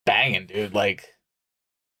banging, dude. Like,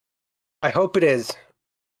 I hope it is.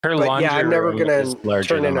 Her But laundry yeah, I'm never room gonna is larger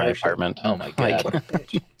turn than into my her shit. apartment. oh my Like, god.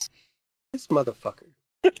 This motherfucker.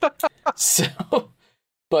 So,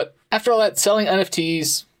 but after all that, selling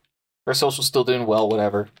NFTs, her social's still doing well,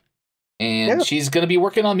 whatever. And Yeah. she's going to be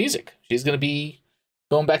working on music. She's going to be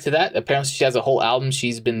going back to that. Apparently, she has a whole album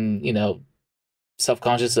she's been,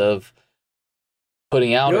 self-conscious of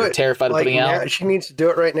putting out Do or it. terrified of Like, putting out. she needs to do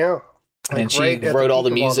it right now. Like, And she right at wrote all the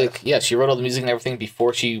peak of music. this. Yeah, she wrote all the music and everything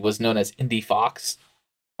before she was known as Indie Fox.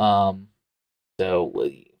 So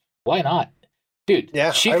why not, dude?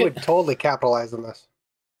 Yeah, she I could. would totally capitalize on this.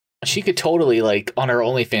 She could totally like on her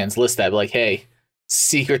OnlyFans list that, like, hey,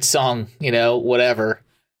 secret song, whatever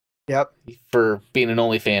Yep. for being an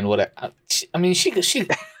OnlyFan. Whatever. I mean, she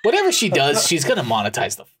whatever she does, she's gonna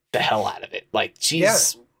monetize the hell out of it. Like,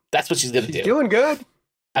 that's what she's gonna She's do. doing good.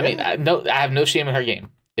 I mean, I have no shame in her game.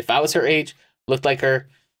 If I was her age, looked like her,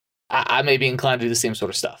 I may be inclined to do the same sort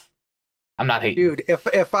of stuff. I'm not hating. Dude,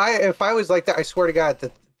 if I was like that, I swear to God,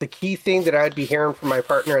 the key thing that I'd be hearing from my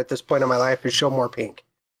partner at this point in my life is show more pink.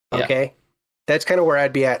 Yeah. Okay? That's kind of where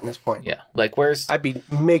I'd be at in this point. Yeah, like where's I'd be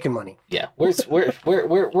making money. where's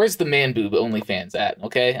the man boob OnlyFans at?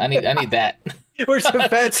 Okay, I need that. Where's the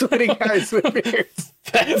fat sweaty guys with beards?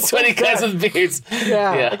 Fat sweaty guys with beards.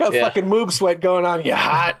 Yeah, I got fucking moob sweat going on. You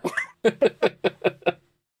hot?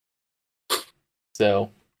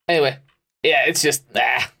 So anyway, yeah, it's just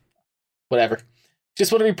whatever.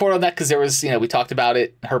 Just want to report on that because there was, we talked about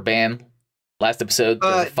it. Her ban last episode.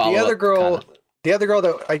 There's a The follow-up other girl, kinda.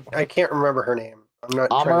 that I can't remember her name. I'm not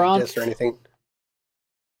trying Amarant? to diss or anything.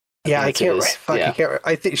 Yeah, I think can't. that's what it is. Fuck, Yeah. I can't.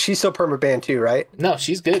 I think she's still perma banned too, right? No,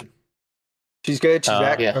 she's good. She's good. She's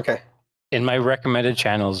back. yeah. Okay. in my recommended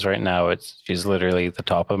channels right now, she's literally at the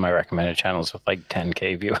top of my recommended channels with like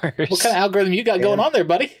 10K viewers. What kind of algorithm you got going on there,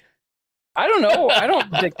 buddy? I don't know. I don't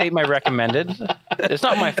dictate my recommended. It's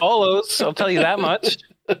not my follows. I'll tell you that much.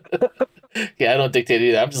 Yeah, I don't dictate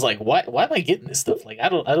either. I'm just like, why am I getting this stuff? Like, I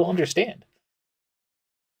don't understand.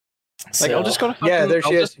 Like, I'll just go to Yeah, there she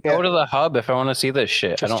I'll is. just Yeah. go to the hub if I want to see this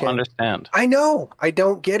shit. Just I don't check. understand. I know. I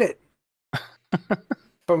don't get it.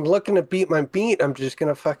 If I'm looking to beat my beat, I'm just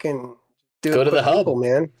gonna fucking do Go it to the with hub. Google,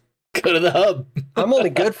 man. Go to the hub. I'm only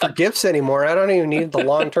good for gifts anymore. I don't even need the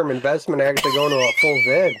long-term investment to actually go into a full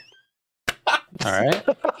vid. All right.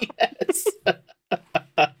 Yes.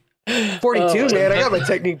 42, Oh, man. I got my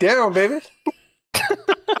technique down, baby.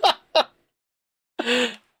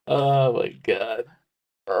 Oh my god.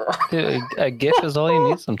 Dude, a GIF is all you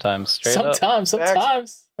need sometimes. Straight up.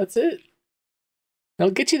 Sometimes. That's it.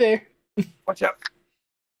 I'll get you there. Watch out.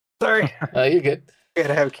 Sorry. Oh, you're good.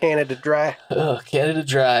 Gotta have Canada Dry. Oh, Canada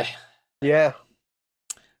Dry. Yeah.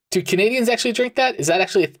 Do Canadians actually drink that? Is that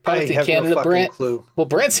actually a I product in have Canada, no fucking Brant? clue. Well,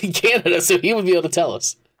 Brant's in Canada, so he would be able to tell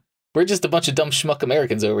us. We're just a bunch of dumb schmuck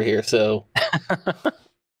Americans over here, so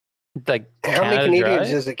Like How many Canada Canadians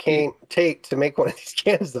Dry? does it take to make one of these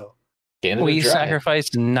cans, though? Canada We Dry.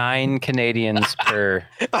 sacrificed 9 Canadians per.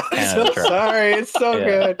 I'm Canada so Dry. sorry. It's so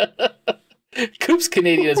Yeah. good. Coop's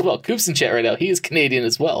Canadian as well. Coop's in chat right now. He is Canadian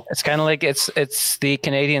as well. It's kind of like it's the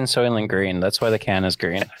Canadian Soylent Green. That's why the can is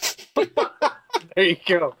green. There you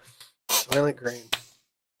go. Soylent Green.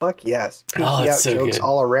 Fuck yes. Oh, Peaking it's out so jokes good.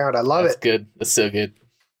 all around. I love That's it. good. That's so good.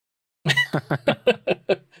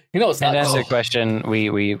 You know, it's And not. that's the Oh, question.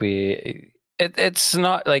 It's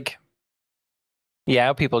not like,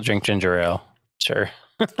 yeah, people drink ginger ale. Sure.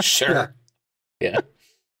 sure. Yeah.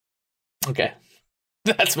 Okay.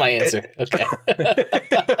 That's my answer. Okay.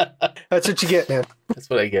 That's what you get, man. That's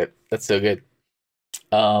what I get. That's so good.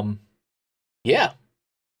 Yeah.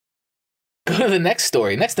 Go to the next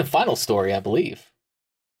story. Next and final story, I believe.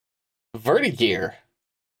 Vertigear,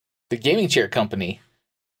 the gaming chair company,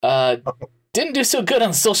 didn't do so good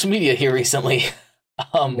on social media here recently.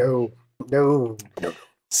 No.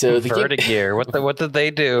 So the Vertigear. What did they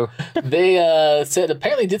do? they said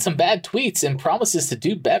apparently did some bad tweets and promises to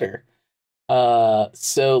do better.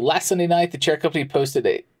 So last Sunday night, the chair company posted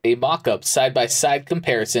a mock-up side-by-side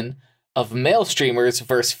comparison of male streamers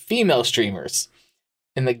versus female streamers.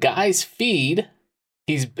 In the guy's feed,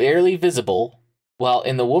 he's barely visible, while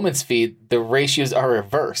in the woman's feed, the ratios are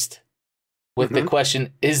reversed. With the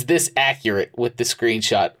question, is this accurate? With the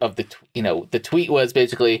screenshot of the tweet was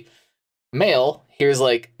basically male. Here's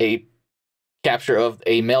like a capture of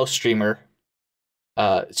a male streamer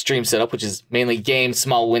stream setup, which is mainly game,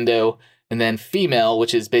 small window, and then female,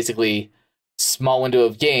 which is basically small window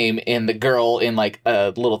of game, and the girl in like a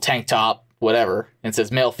little tank top, whatever, and it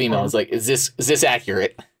says male, female. It's like, is this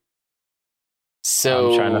accurate?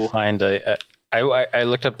 So I'm trying to find I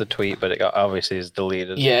looked up the tweet, but it obviously is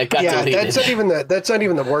deleted. yeah, it got Yeah, deleted. that's not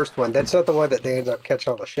even the worst one. That's not the one that they ended up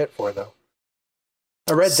catching all the shit for, though.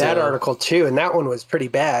 I read that So- article too, and that one was pretty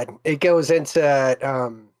bad. It goes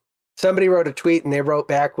into somebody wrote a tweet, and they wrote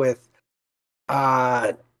back with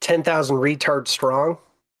 10,000 retards strong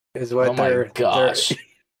is what Oh my gosh.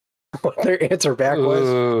 what their answer back was.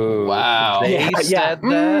 Ooh, Wow. They said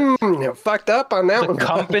that. Fucked up on that The one.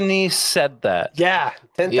 company said that. Yeah,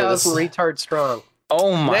 10,000 Yeah, this- retards strong.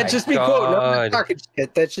 Oh my That's just me quoting. I'm not god. talking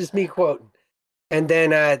shit. That's just me quoting. And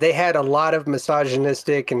then they had a lot of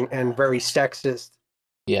misogynistic and very sexist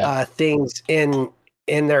Yeah. things in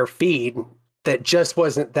their feed that just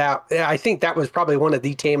wasn't that. I think that was probably one of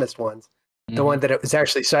the tamest ones, the Mhm. one that it was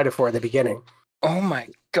actually cited for at the beginning. Oh my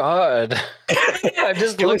god. I'm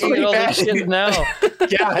just It was looking at pretty all bad. this shit now.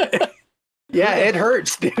 Yeah, yeah, it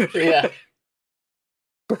hurts, dude. Yeah.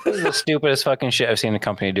 This is the stupidest fucking shit I've seen a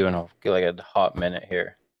company do in like a hot minute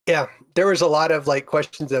here. Yeah, there was a lot of like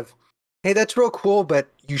questions of, hey, that's real cool, but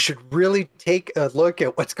you should really take a look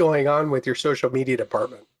at what's going on with your social media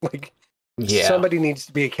department. Like, Yeah. somebody needs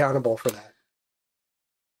to be accountable for that.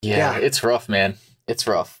 Yeah, Yeah. it's rough, man. It's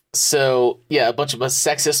rough. So yeah, a bunch of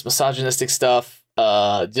sexist, misogynistic stuff.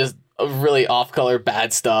 Just a really off-color,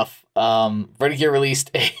 bad stuff. Vertigear released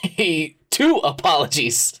two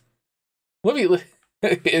apologies. Let me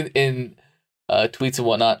in tweets and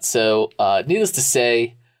whatnot. So needless to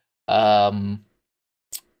say, So I'm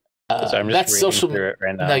just that's reading social. through it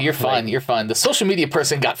right now. No, you're fine. Like, You're fine. The social media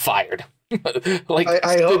person got fired. Like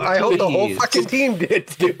I hope the whole please. fucking team did,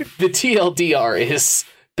 dude. the TLDR is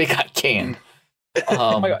they got canned.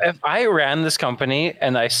 oh my god, if I ran this company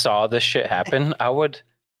and I saw this shit happen, I don't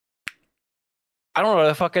know what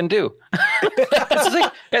to fucking do. It's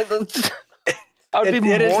like, I would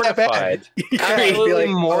be It is that bad. mortified. Yeah, you'd be Absolutely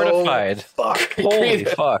like, mortified. Oh, fuck. Holy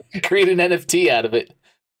fuck. create an NFT out of it.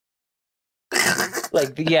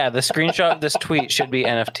 Like, yeah, the screenshot of this tweet should be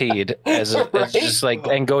NFT'd as Right? just like,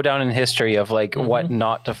 and go down in history of like what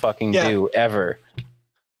not to fucking Yeah. do ever.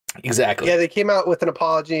 Exactly. Yeah, they came out with an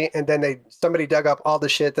apology, and then somebody dug up all the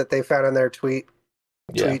shit that they found in their tweets.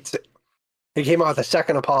 They came out with a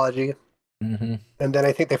second apology, hmm and then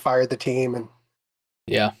I think they fired the team. And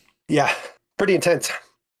Yeah. yeah, pretty intense.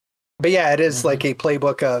 But yeah, it is Mhm. like a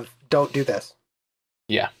playbook of don't do this.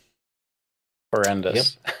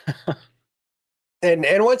 Horrendous. And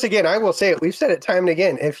once again, I will say it. We've said it time and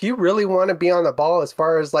again. If you really want to be on the ball as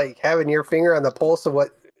far as like having your finger on the pulse of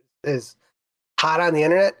what is hot on the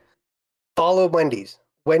internet, follow Wendy's.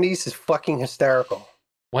 Wendy's is fucking hysterical.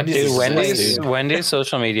 Wendy's Dude, is Wendy's, dude. Wendy's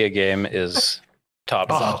social media game is top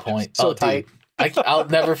It's on notch. point. so Dude, tight. I'll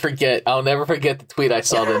never forget. I'll never forget the tweet I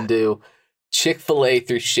saw them do. Chick-fil-A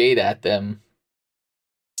threw shade at them,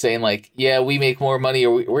 saying like, "Yeah, we make more money,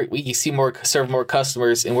 or we see more, serve more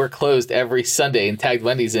customers, and we're closed every Sunday." And tagged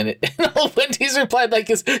Wendy's in it. And Wendy's replied like,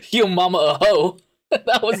 "Is yo mama a hoe?"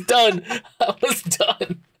 That was done. I was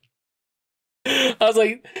done. I was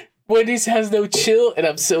like, Wendy's has no chill, and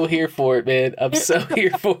I'm so here for it, man. I'm so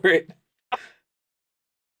here for it.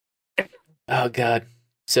 Oh God,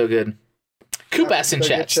 so good. Kubas in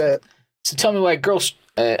chat. So tell me why girls.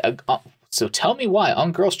 So tell me why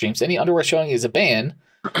on girl streams any underwear showing is a ban.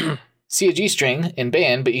 See a G-string in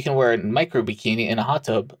ban, but you can wear a micro bikini in a hot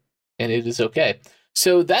tub, and it is okay.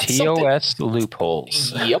 So that's TOS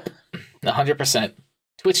loopholes. Yep, 100%.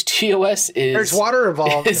 Twitch TOS is there's water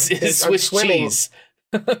involved. Is Swiss cheese.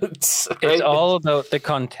 It's all about the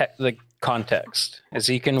context. The context is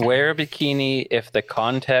you can wear a bikini if the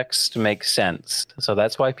context makes sense. So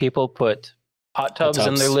that's why people put hot tubs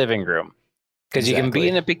in their living room, because you can be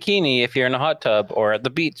in a bikini if you're in a hot tub or at the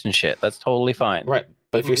beach and shit. That's totally fine. Right.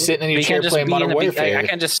 But if you're sitting in your chair playing Modern Warfare, I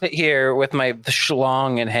can just sit here with my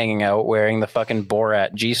schlong and hanging out wearing the fucking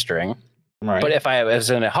Borat G-string. Right. But if I was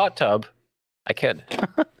in a hot tub, I could.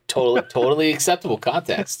 Totally acceptable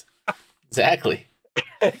context. Exactly.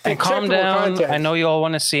 And calm down. Context. I know you all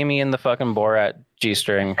want to see me in the fucking Borat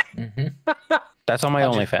G-string. Mm-hmm. That's on my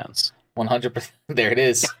OnlyFans. 100%. There it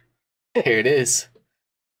is. Here it is.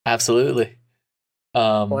 Absolutely.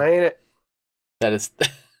 Playing it. That's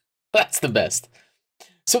the best.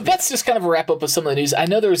 So that's just kind of a wrap up of some of the news. I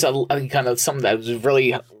know there was kind of something that was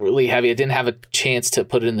really, really heavy. I didn't have a chance to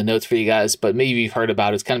put it in the notes for you guys, but maybe you've heard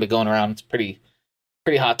about it. It's kind of been going around. It's pretty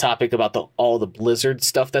hot topic about all the Blizzard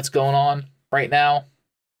stuff that's going on right now.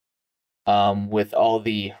 With all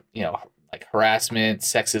the, like harassment,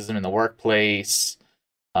 sexism in the workplace,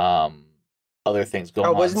 other things going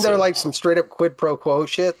on. Wasn't there like some straight up quid pro quo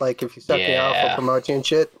shit? Like if you suck me off, I'll promote you and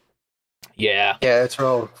shit. Yeah. Yeah, it's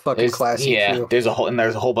real fucking classy. Yeah, too. there's a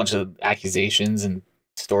whole bunch of accusations and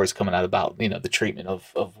stories coming out about, the treatment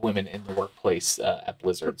of women in the workplace at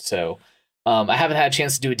Blizzard. So I haven't had a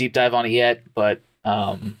chance to do a deep dive on it yet, but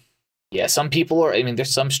yeah, some people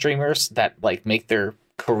there's some streamers that like make their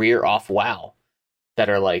career off WoW that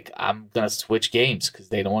are like, I'm going to switch games because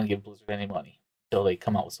they don't want to give Blizzard any money until they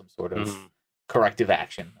come out with some sort of corrective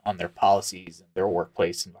action on their policies and their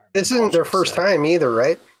workplace environment. This isn't their first time either,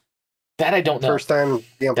 right? That I don't know. First time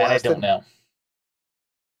being blasted? That I don't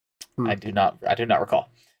know. I do not recall.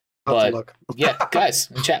 But yeah,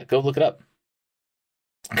 guys in chat, go look it up.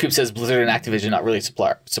 Coop says Blizzard and Activision not really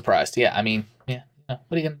surprised. Yeah, what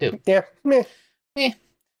are you gonna do? Yeah, meh.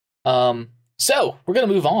 So we're gonna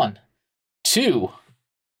move on to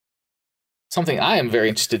something I am very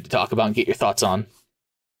interested to talk about and get your thoughts on.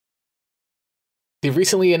 The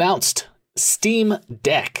recently announced Steam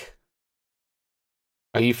Deck.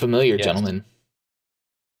 Are you familiar, gentlemen?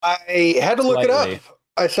 I had to look it up.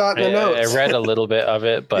 I saw it in the notes. I read a little bit of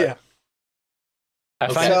it, but yeah. I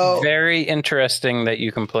find it very interesting that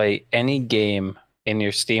you can play any game in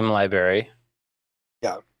your Steam library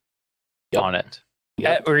on it.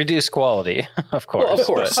 At reduced quality, of course. Well, of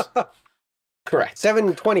course. Correct.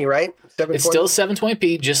 720, right? 720? It's still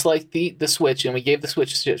 720p, just like the Switch, and we gave the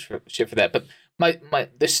Switch shit for that. But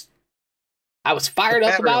I was fired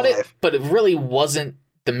up about it, but it really wasn't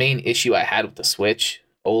the main issue I had with the Switch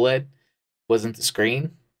OLED. Wasn't the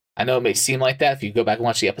screen. I know it may seem like that if you go back and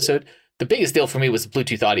watch the episode. The biggest deal for me was the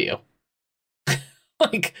Bluetooth audio.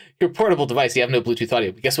 Like, your portable device, you have no Bluetooth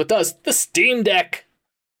audio. But guess what does? The Steam Deck.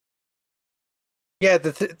 Yeah,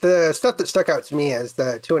 the stuff that stuck out to me is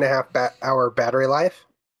the 2.5 hour battery life.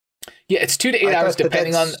 Yeah, it's 2 to 8 hours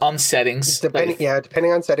depending on settings.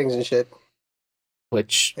 Depending on settings and shit.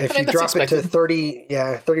 Which if you drop it to 30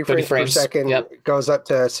 frames per second, it goes up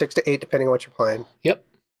to 6 to 8 depending on what you're playing. Yep.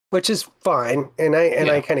 Which is fine, and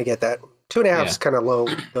I kind of get that. 2.5 is kind of low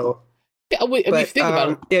though. Yeah, if you think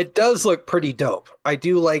about it, it does look pretty dope. I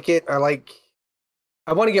do like it. I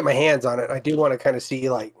want to get my hands on it. I do want to kind of see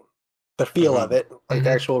like the feel of it, like the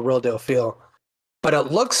actual real deal feel. But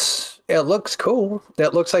it looks cool.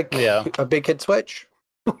 It looks like a big kid Switch.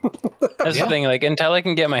 That's the thing. Like until I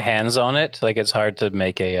can get my hands on it, like it's hard to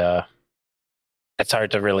make it's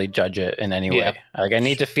hard to really judge it in any way. Like I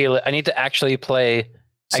need to feel it. I need to actually play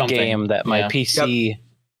a game that my PC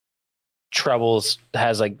troubles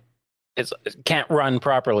has like it can't run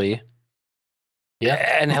properly. Yeah,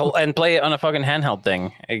 and play it on a fucking handheld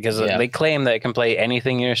thing because they claim that it can play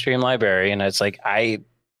anything in your Steam library, and it's like I'm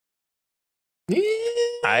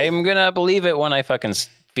gonna believe it when I fucking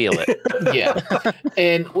feel it. Yeah,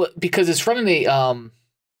 and because it's running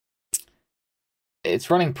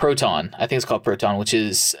it's running Proton. I think it's called Proton, which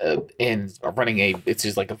is it's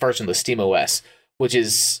just like a version of the Steam OS, which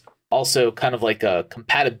is also kind of like a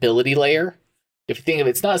compatibility layer. If you think of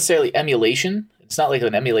it, it's not necessarily emulation. It's not like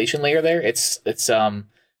an emulation layer there. It's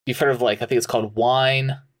you've heard of like I think it's called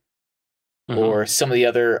Wine or some of the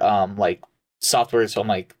other like softwares on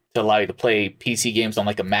like to allow you to play PC games on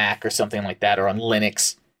like a Mac or something like that, or on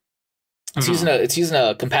Linux. It's using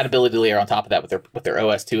a compatibility layer on top of that with their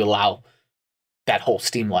OS to allow that whole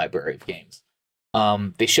Steam library of games.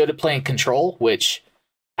 They showed it playing Control, which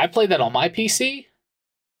I played that on my PC,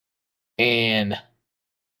 and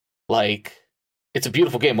like it's a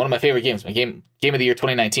beautiful game. One of my favorite games, my game of the year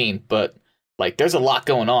 2019. But like, there's a lot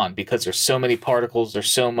going on because there's so many particles,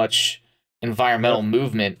 there's so much environmental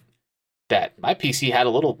movement that my PC had a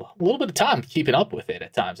little bit of time keeping up with it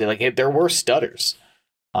at times. There were stutters.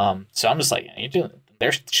 So I'm just like,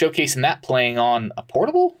 they're showcasing that playing on a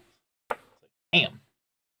portable. Damn.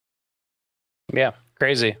 Yeah,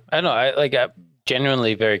 crazy. I don't know. I'm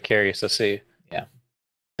genuinely very curious to see. Yeah,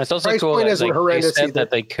 it's also price cool point that isn't they horrendous said either.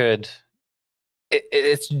 that they could.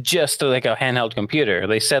 It's just like a handheld computer.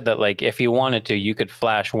 They said that like if you wanted to, you could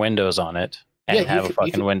flash Windows on it and Yeah, have a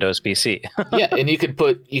fucking Windows PC. Yeah, and you could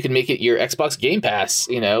make it your Xbox Game Pass,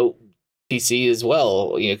 PC as well,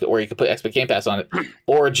 or you could put Xbox Game Pass on it,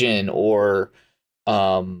 Origin or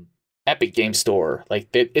Epic Game Store. Like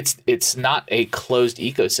it's not a closed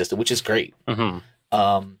ecosystem, which is great. Mm-hmm.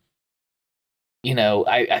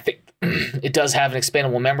 I think it does have an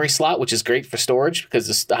expandable memory slot, which is great for storage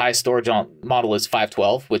because the highest storage model is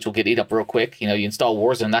 512, which will get eaten up real quick. You install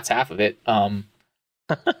Warzone, that's half of it.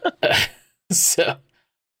 So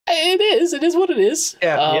it is what it is.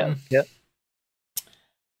 Yeah.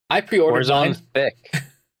 I pre-ordered mine. Warzone's thick.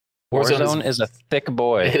 Warzone is a thick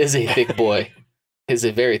boy. It is a thick boy. It is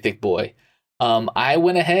a very thick boy. I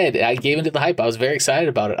went ahead. I gave into the hype. I was very excited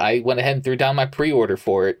about it. I went ahead and threw down my pre-order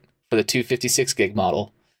for it for the 256 gig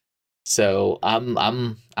model. So I'm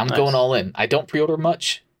nice. Going all in. I don't pre-order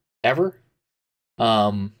much ever.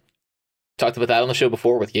 Talked about that on the show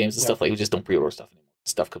before with games and stuff. Like, we just don't pre-order stuff anymore.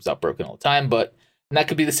 Stuff comes out broken all the time. But that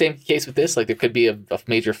could be the same case with this. Like, there could be a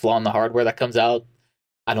major flaw in the hardware that comes out.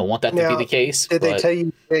 I don't want that to be the case. Did they tell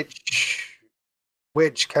you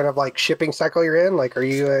which kind of like shipping cycle you're in? Like, are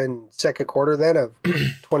you in second quarter then of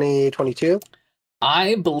 2022?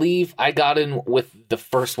 I believe I got in with the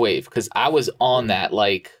first wave because I was on that.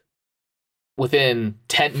 Like, within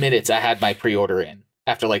 10 minutes, I had my pre-order in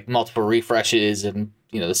after like multiple refreshes and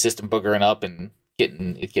the system boogering up and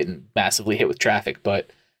getting massively hit with traffic.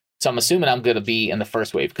 But so I'm assuming I'm going to be in the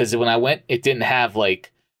first wave because when I went, it didn't have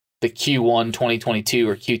like the Q1 2022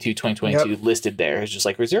 or Q2 2022 listed there. It's just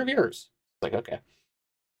like, reserve yours. Like, okay.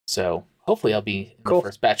 So hopefully I'll be in the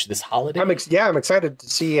first batch this holiday. I'm excited to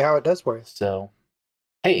see how it does for you. So,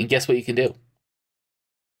 hey, and guess what you can do?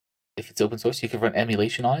 If it's open source, you can run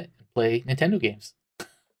emulation on it and play Nintendo games.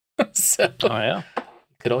 So, oh yeah, you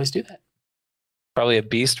could always do that. Probably a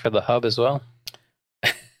beast for the hub as well.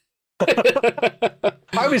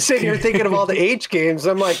 I was sitting here thinking of all the H games.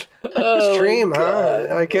 I'm like, stream, huh?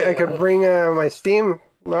 I could bring my Steam.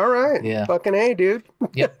 All right, yeah, fucking A, dude.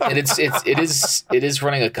 Yep, and it is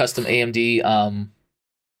running a custom AMD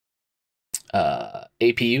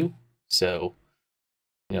APU. So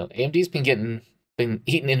AMD's been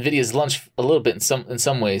eating Nvidia's lunch a little bit in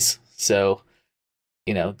some ways. So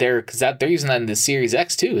they're using that in the Series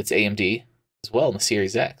X too. It's AMD as well in the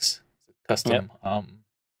Series X, custom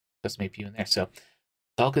APU in there. So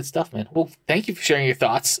it's all good stuff, man. Well, thank you for sharing your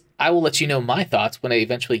thoughts. I will let you know my thoughts when I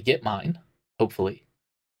eventually get mine, hopefully,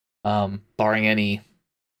 barring any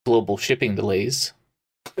global shipping delays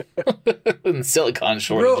and silicon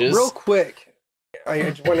shortages. Real quick, I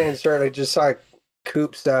just want to insert. I just saw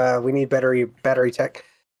Coops. We need battery tech.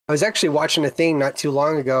 I was actually watching a thing not too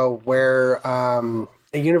long ago where a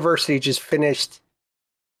university just finished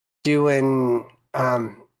doing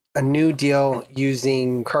a new deal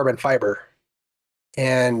using carbon fiber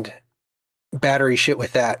and battery shit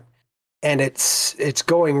with that, and it's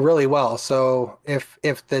going really well. So if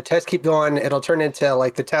the tests keep going, it'll turn into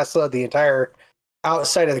like the Tesla. The entire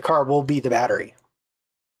outside of the car will be the battery.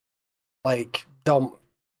 Like,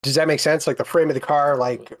 does that make sense? Like the frame of the car,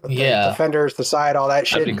 like the fenders, the side, all that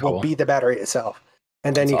shit will be the battery itself.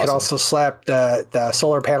 And then you could also slap the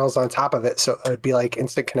solar panels on top of it, so it'd be like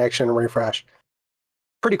instant connection and refresh.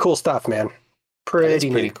 Pretty cool stuff, man.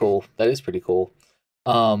 Pretty cool. That is pretty cool.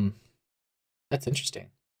 That's interesting.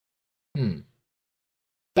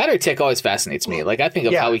 Battery tech always fascinates me. Like, I think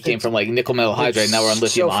of how we came from like nickel metal hydride, now we're on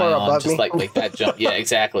lithium ion, just like that jump. Yeah,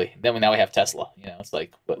 exactly. Then now we have Tesla. It's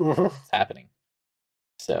like what's happening.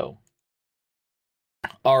 So,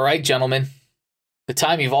 all right, gentlemen, the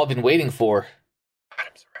time you've all been waiting for. I'm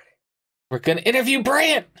so ready. We're gonna interview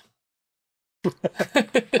Brant.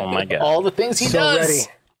 Oh my god! All the things he does. Ready.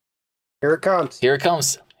 Here it comes. Here it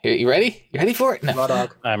comes. You ready? You ready for it? No. Raw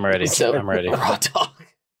dog. I'm ready. So, I'm ready. Raw dog.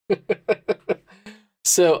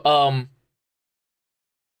 So,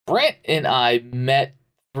 Brant and I met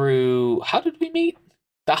through, how did we meet?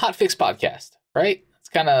 The Hotfix podcast, right? It's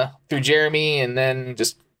kind of through Jeremy and then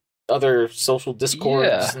just other social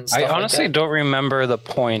discords and stuff I honestly like that. don't remember the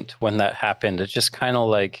point when that happened. It just kind of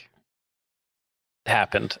like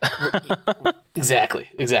happened. Exactly.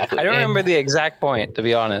 I don't remember the exact point, to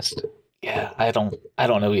be honest. Yeah, I don't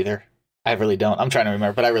know either. I really don't. I'm trying to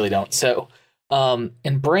remember, but I really don't. So,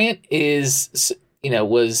 and Brant is,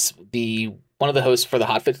 was one of the hosts for the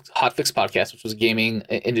Hotfix podcast, which was a gaming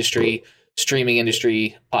industry, streaming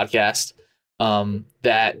industry podcast.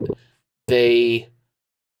 That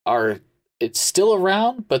it's still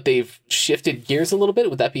around, but they've shifted gears a little bit.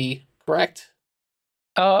 Would that be correct?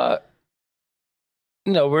 No,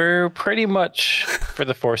 we're pretty much for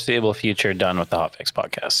the foreseeable future done with the Hotfix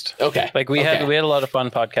podcast. Okay. Like we had a lot of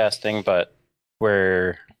fun podcasting, but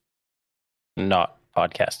we're not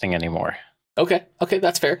podcasting anymore. Okay,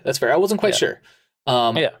 that's fair. I wasn't quite sure.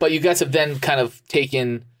 But you guys have then kind of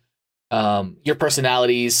taken your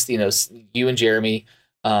personalities, you and Jeremy,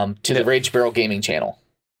 to the Rage Barrel Gaming channel.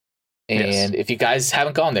 And if you guys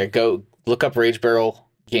haven't gone there, go look up Rage Barrel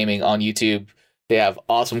Gaming on YouTube. They have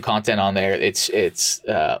awesome content on there. It's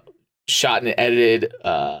shot and edited in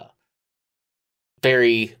a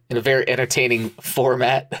very entertaining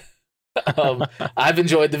format. I've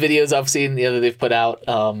enjoyed the videos I've seen that they've put out.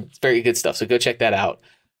 It's very good stuff. So go check that out.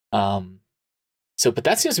 But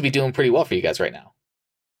that seems to be doing pretty well for you guys right now.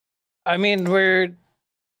 I mean, we're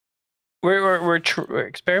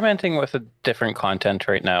experimenting with a different content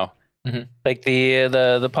right now. Mm-hmm. Like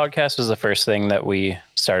the podcast was the first thing that we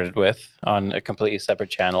started with on a completely separate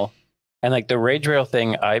channel, and like the Rage Rail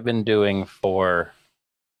thing, I've been doing for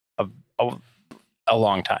a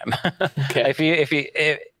long time. Okay.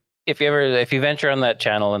 If you venture on that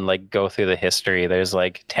channel and like go through the history, there's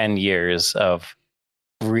like 10 years of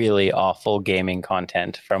really awful gaming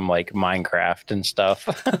content from like Minecraft and stuff.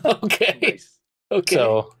 Okay.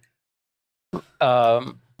 So,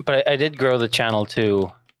 but I did grow the channel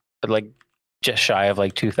to like just shy of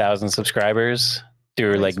like 2,000 subscribers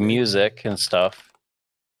through like music and stuff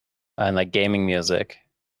and like gaming music,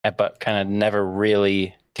 but kind of never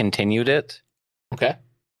really continued it. Okay.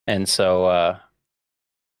 And so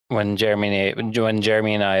when Jeremy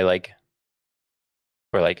and I like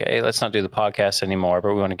were like, hey, let's not do the podcast anymore,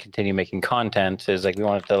 but we want to continue making content, is like we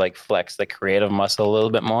wanted to like flex the creative muscle a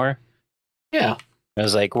little bit more. Yeah. I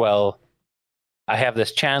was like, well, I have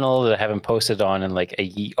this channel that I haven't posted on in like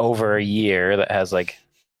over a year that has like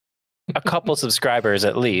a couple subscribers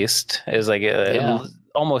at least, is like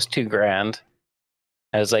almost $2,000.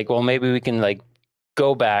 I was like, well, maybe we can like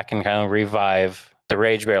go back and kind of revive the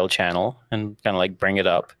Rage Barrel channel and kind of like bring it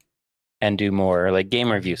up and do more like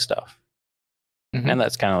game review stuff. Mm-hmm. And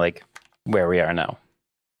that's kind of like where we are now.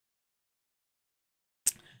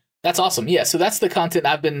 That's awesome. Yeah. So that's the content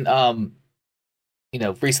I've been,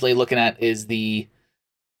 recently looking at is the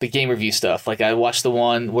game review stuff. Like I watched the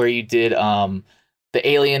one where you did the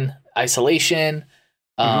Alien Isolation,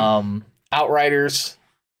 Outriders,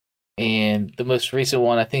 and the most recent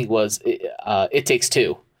one I think was It Takes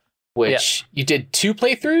Two, which you did 2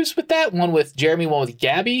 playthroughs with that. One with Jeremy, one with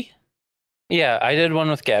Gabby. Yeah, I did one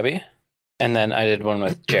with Gabby, and then I did one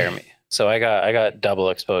with Jeremy. So I got double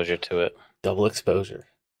exposure to it. Double exposure.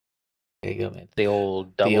 There you go, man. The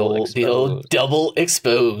old double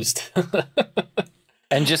exposed.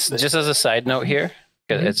 And just as a side note here,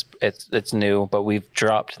 it's new, but we've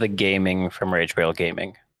dropped the gaming from Rage Barrel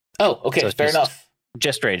Gaming. Oh, okay, so fair enough.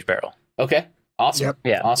 Just Rage Barrel. Okay, awesome. Yep.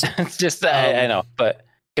 Yeah, awesome. It's just I know, but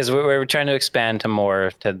because we're trying to expand to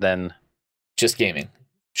more to then just gaming.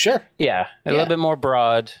 Sure. Yeah, a little bit more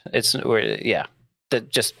broad. Just an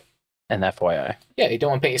FYI. Yeah, you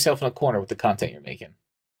don't want to paint yourself in a corner with the content you're making.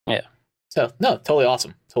 Yeah. So no, totally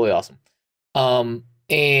awesome.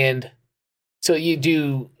 And so you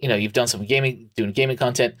do, you've done some doing gaming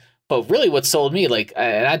content, but really what sold me, like,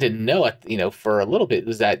 and I didn't know it, for a little bit,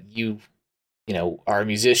 was that you are a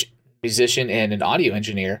musician and an audio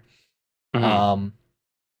engineer. Mm-hmm.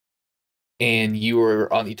 And you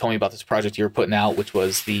told me about this project you were putting out, which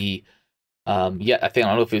was I don't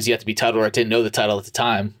know if it was yet to be titled, or I didn't know the title at the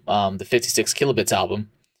time. The 56 Kilobits album.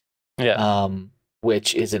 Yeah.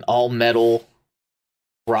 Which is an all metal,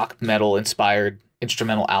 rock metal inspired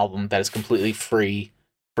instrumental album that is completely free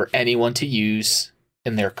for anyone to use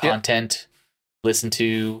in their content, listen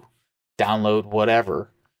to, download,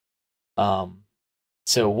 whatever.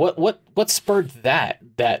 So what spurred that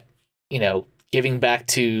giving back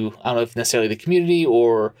to, I don't know if necessarily the community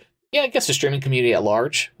or I guess the streaming community at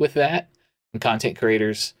large with that, and content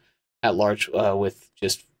creators at large with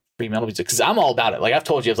just free metal music, because I'm all about it. Like I've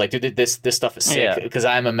told you, I was like, dude, this stuff is sick, because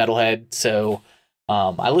I'm a metalhead. So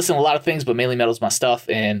I listen to a lot of things, but mainly metal's my stuff.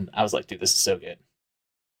 And I was like, dude, this is so good.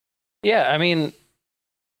 Yeah, I mean,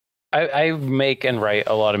 I make and write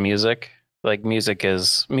a lot of music. Like music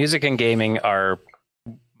and gaming are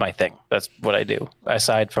my thing. That's what I do.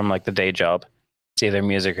 Aside from like the day job, it's either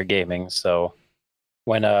music or gaming. So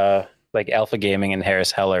when like Alpha Gaming and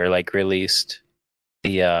Harris Heller like released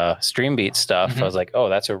the Stream Beat stuff, I was like, oh,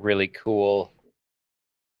 that's a really cool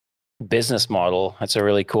business model. That's a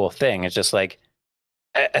really cool thing. It's just like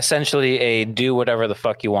essentially a do whatever the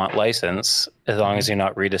fuck you want license, as long as you're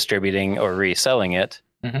not redistributing or reselling it,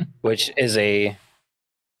 which is a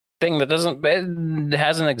thing that it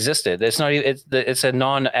hasn't existed. It's not. It's a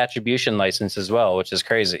non-attribution license as well, which is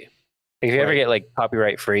crazy. If you ever get like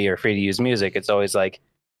copyright free or free to use music, it's always like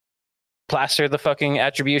plaster the fucking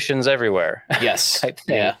attributions everywhere. Yes. type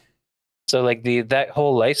thing. Yeah. So like that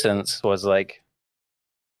whole license was like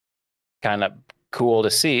kind of cool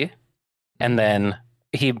to see, and then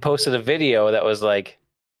he posted a video that was like,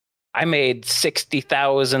 I made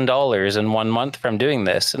 $60,000 in 1 month from doing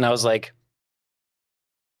this. And I was like,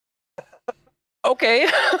 okay.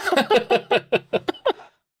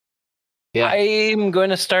 Yeah. I'm going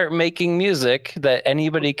to start making music that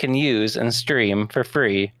anybody can use and stream for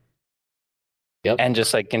free. Yep. And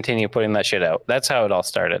just like continue putting that shit out. That's how it all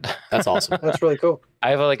started. That's awesome. That's really cool. I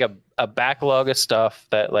have like a backlog of stuff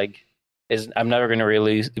that like I'm never going to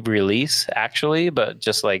release actually, but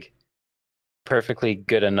just like perfectly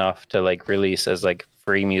good enough to like release as like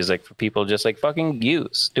free music for people just like fucking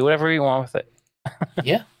use. Do whatever you want with it.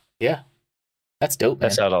 Yeah. That's dope, man.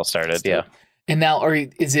 That's how it all started. Yeah. And now are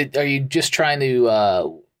you just trying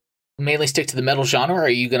to mainly stick to the metal genre, or are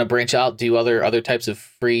you going to branch out, do other types of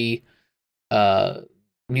free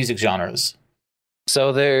music genres?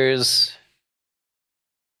 So there's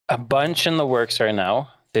a bunch in the works right now.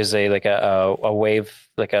 There's a wave,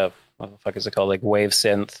 like a, what the fuck is it called? Like wave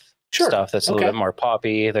synth stuff that's a little bit more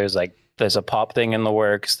poppy. There's a pop thing in the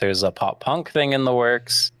works. There's a pop punk thing in the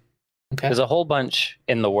works. Okay. There's a whole bunch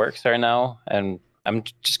in the works right now. And I'm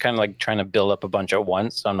just kind of like trying to build up a bunch at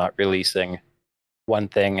once. So I'm not releasing one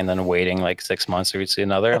thing and then waiting like 6 months to release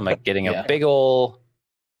another. I'm like getting a big old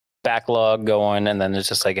backlog going, and then it's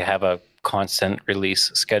just like I have a constant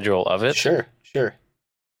release schedule of it. Sure.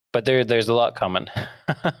 But there's a lot coming.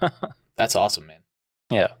 That's awesome, man.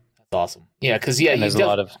 Yeah. That's awesome. Yeah, because there's a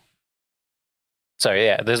lot of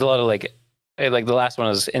there's a lot of like the last one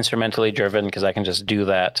is instrumentally driven because I can just do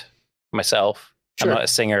that myself. Sure. I'm not a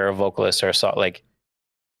singer or a vocalist or a song. Like,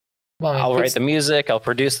 well, I'll write the music, I'll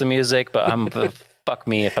produce the music, but fuck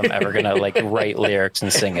me if I'm ever gonna like write lyrics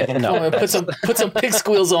and sing it. No, put some pig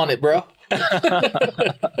squeals on it, bro.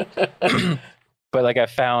 But like I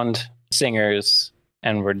found singers,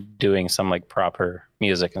 and we're doing some like proper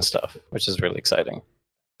music and stuff, which is really exciting.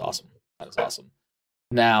 Awesome. That is awesome.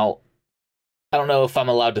 Now, I don't know if I'm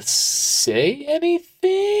allowed to say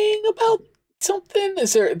anything about something.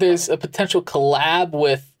 There's a potential collab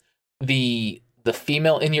with the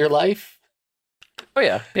female in your life? Oh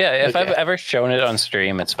yeah. If I've ever shown it on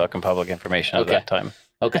stream, it's fucking public information at that time.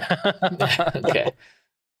 Okay. Okay.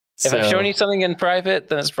 If I've shown you something in private,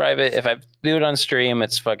 then it's private. If I do it on stream,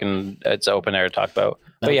 it's open air to talk about.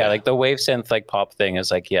 But yeah, like the wave synth like pop thing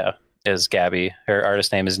is is Gabby. Her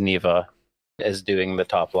artist name is Neva, is doing the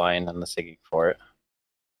top line and the singing for it.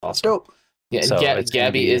 Awesome. Dope. Yeah, so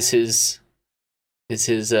Gabby is his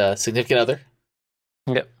significant other.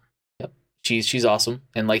 Yep. She's awesome,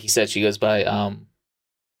 and like he said, she goes by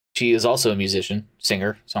she is also a musician,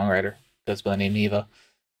 singer, songwriter. Goes by the name Neva.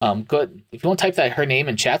 Good. If you want to type her name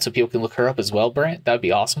in chat so people can look her up as well, Brant, that would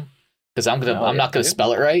be awesome. Because I'm not gonna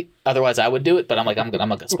spell it right. Otherwise, I would do it, but I'm not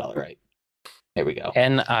gonna spell it right. There we go.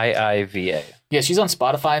 Niiva. Yeah, she's on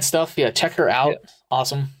Spotify and stuff. Yeah, check her out. Yeah.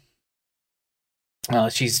 Awesome.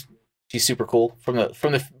 She's super cool. From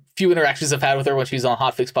the few interactions I've had with her when she's on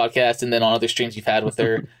Hotfix podcast and then on other streams you've had with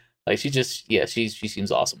her, like she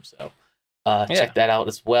seems awesome. So check that out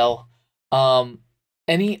as well.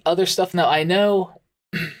 Any other stuff? Now I know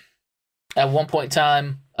at one point in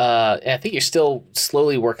time, I think you're still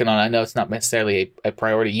slowly working on it. I know it's not necessarily a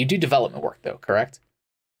priority. You do development work though, correct?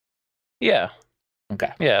 Yeah.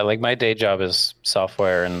 Okay. Yeah, like my day job is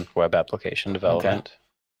software and web application development.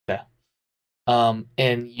 Okay.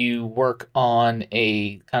 And you work on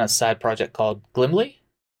a kind of side project called Glimly?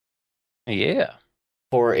 Yeah.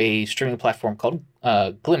 For a streaming platform called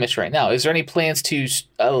Glimish right now. Is there any plans to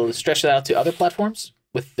stretch that out to other platforms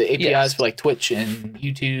with the APIs for like Twitch and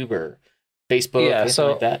YouTube or Facebook, anything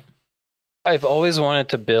like that? I've always wanted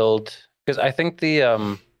to build, because I think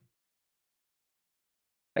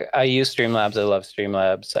I use Streamlabs. I love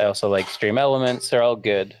Streamlabs. I also like Stream Elements. They're all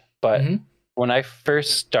good. But Mhm. when I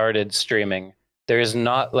first started streaming, there is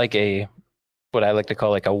not like a what I like to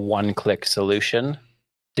call like a one-click solution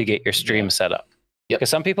to get your stream set up. Yep. Because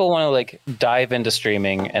some people want to like dive into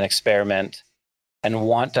streaming and experiment and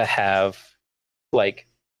want to have like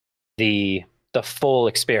the full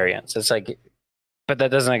experience. It's like, but that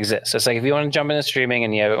doesn't exist. It's like if you want to jump into streaming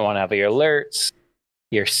and you want to have your alerts,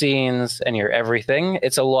 your scenes, and your everything,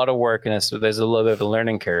 it's a lot of work, and there's a little bit of a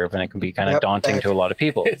learning curve, and it can be kind of daunting to a lot of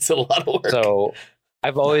people. It's a lot of work. So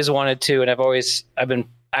I've always wanted to, and I've been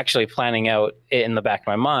actually planning out it in the back of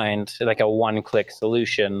my mind, like a one-click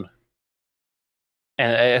solution.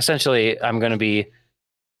 And essentially, I'm going to be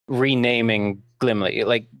renaming Glimly.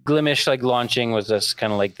 Like Glimish, like launching was just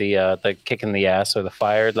kind of like the kick in the ass or the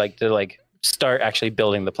fire, like to like start actually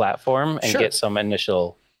building the platform and get some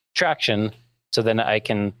initial traction. So then I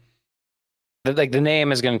can, like the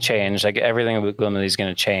name is going to change, like everything about Glimly is going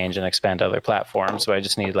to change and expand to other platforms. So I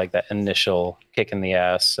just need like that initial kick in the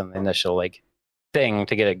ass and the initial like thing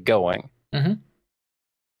to get it going. Mm-hmm.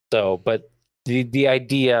 So, but the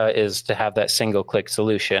idea is to have that single click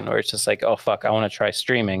solution where it's just like, oh fuck, I want to try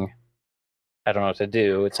streaming. I don't know what to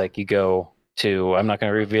do. It's like you go to, I'm not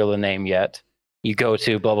going to reveal the name yet. You go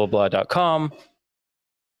to blah blah blah.com,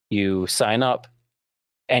 you sign up,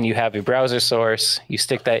 and you have your browser source. You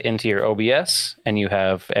stick that into your OBS, and you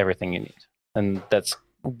have everything you need. And that's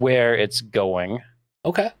where it's going.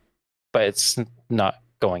 Okay, but it's not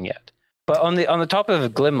going yet. But on the top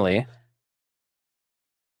of Glimly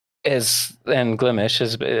and Glimish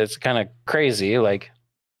is kind of crazy, like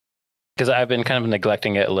because I've been kind of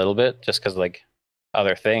neglecting it a little bit just because like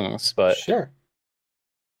other things, but sure.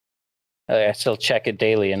 I still check it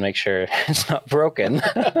daily and make sure it's not broken.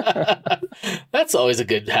 That's always a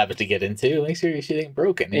good habit to get into. Make sure your shit ain't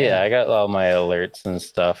broken. Yeah, I got all my alerts and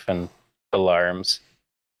stuff and alarms.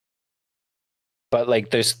 But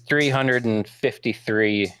like there's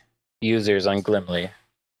 353 users on Glimly.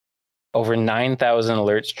 Over 9,000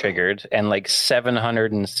 alerts triggered and like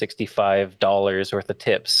 $765 worth of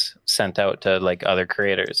tips sent out to like other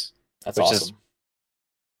creators. That's which awesome. Is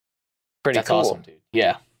pretty That's cool. Awesome, dude.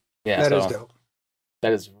 Yeah. Yeah. That is dope.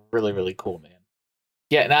 That is really, really cool, man.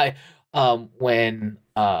 Yeah, and I when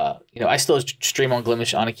I still stream on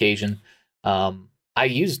Glimish on occasion.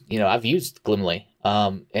 I've used Glimly.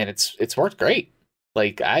 And it's worked great.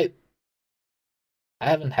 Like I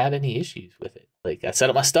haven't had any issues with it. Like I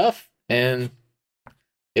set up my stuff and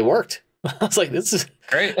it worked. I was like, this is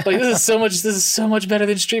Great. Like this is so much better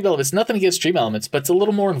than Stream Elements. Nothing against Stream Elements, but it's a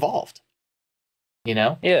little more involved. You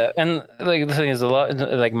know? Yeah, and like the thing is, a lot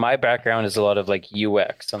like my background is a lot of like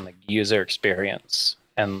UX and like user experience,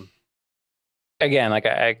 and again, like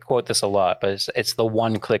I quote this a lot, but it's the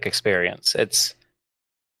one-click experience. It's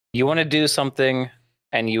you want to do something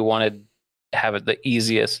and you want to have it the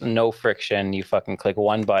easiest, no friction. You fucking click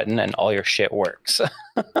one button and all your shit works.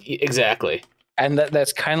 Exactly. And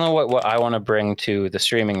that's kind of what I want to bring to the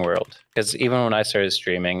streaming world, because even when I started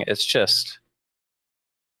streaming, it's just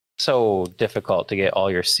so difficult to get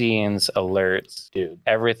all your scenes, alerts, Dude,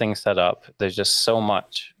 everything set up. There's just so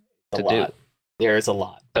much to do. There is a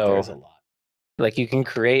lot. So, There's a lot. like you can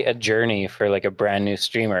create a journey for like a brand new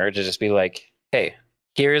streamer to just be like, hey,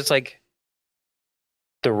 here's like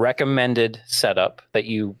the recommended setup that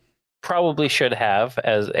you probably should have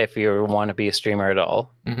as if you want to be a streamer at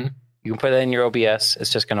all. Mm-hmm. You can put it in your OBS.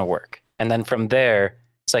 It's just going to work. And then from there,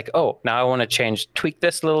 it's like, oh, now I want to tweak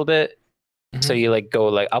this a little bit. Mm-hmm. So you like go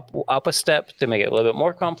like up a step to make it a little bit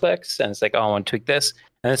more complex. And it's like, oh, I want to tweak this.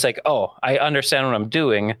 And it's like, oh, I understand what I'm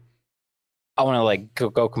doing. I want to like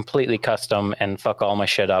go completely custom and fuck all my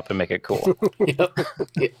shit up and make it cool. Yep.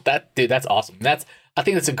 Yeah, that's awesome. I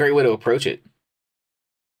think that's a great way to approach it.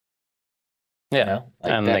 Yeah. You know?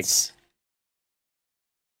 And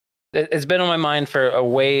it's been on my mind for a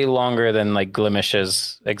way longer than like Glimish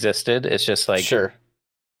has existed. It's just like, sure.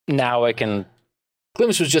 Now I can.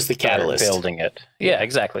 Glimish was just the catalyst. Building it. Yeah,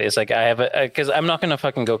 exactly. It's like I have because I'm not going to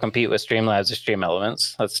fucking go compete with Streamlabs or Stream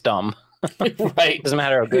Elements. That's dumb. Right. Doesn't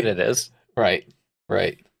matter how good it is. Right.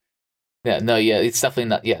 Yeah, no, yeah, it's definitely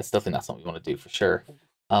not something we want to do for sure.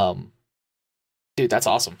 Dude, that's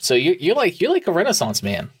awesome. So you're like a Renaissance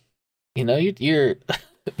man. You know, you're a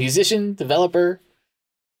musician, developer,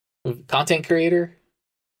 content creator,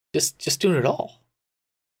 just doing it all.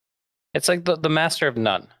 It's like the master of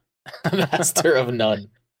none. Master of none.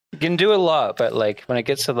 You can do a lot, but like when it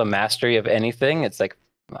gets to the mastery of anything, it's like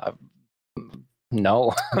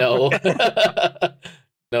no. No.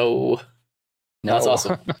 No. That's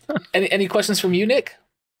awesome. Any questions from you, Nick?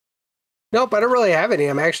 Nope, I don't really have any.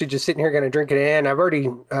 I'm actually just sitting here going to drink it in. I've already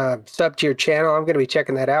subbed to your channel. I'm going to be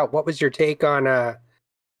checking that out. What was your take on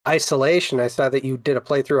Isolation? I saw that you did a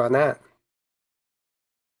playthrough on that.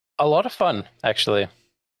 A lot of fun, actually.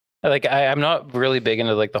 Like I'm not really big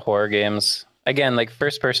into like the horror games. Again, like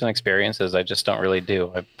first person experiences, I just don't really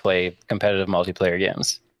do. I play competitive multiplayer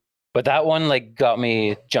games. But that one like got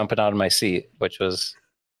me jumping out of my seat, which was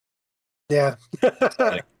Yeah.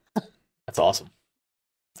 That's awesome.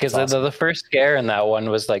 because That's awesome. the first scare in that one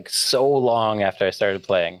was like so long after I started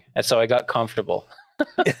playing, and so I got comfortable.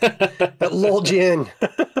 That lulled you in.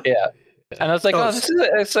 Yeah, and I was like, Oh, oh, this is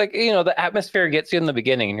it's like the atmosphere gets you in the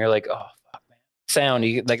beginning, and you're like, oh fuck, man. Sound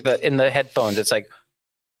you like in the headphones, it's like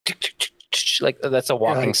like that's a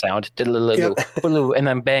walking sound, and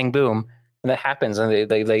then bang boom, and that happens, and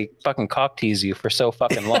they fucking cock tease you for so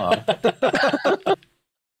fucking long.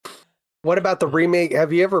 What about the remake?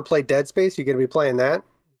 Have you ever played Dead Space? You going to be playing that?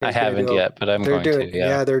 I haven't yet, but I'm going to.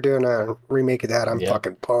 Yeah, they're doing a remake of that. I'm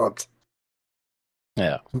fucking pumped.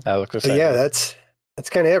 Yeah, that looks exciting. Yeah, that's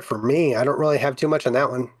kind of it for me. I don't really have too much on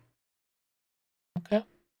that one. Okay,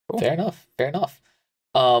 cool. Fair enough.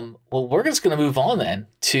 Well, we're just going to move on then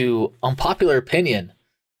to unpopular opinion,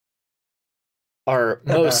 our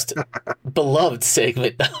most beloved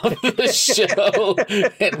segment of the show,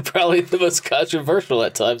 and probably the most controversial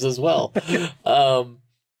at times as well. So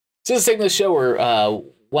this is a segment of the show where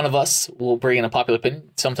one of us will bring in a popular opinion,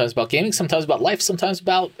 sometimes about gaming, sometimes about life, sometimes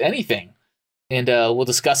about anything. And we'll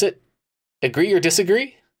discuss it, agree or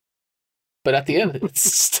disagree. But at the end, it's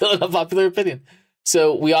still an unpopular opinion.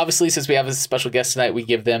 So we obviously, since we have a special guest tonight, we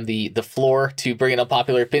give them the floor to bring an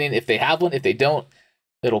unpopular opinion. If they have one, if they don't,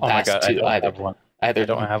 it'll pass to either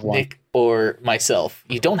Nick or myself.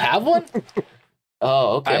 You don't have one?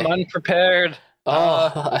 Oh, okay. I'm unprepared.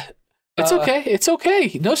 It's okay. It's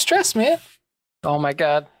okay. No stress, man. Oh my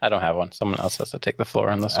god. I don't have one. Someone else has to take the floor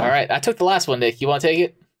on this one. All right. I took the last one, Nick. You want to take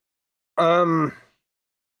it? Trying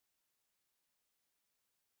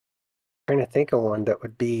to think of one that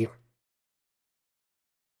would be.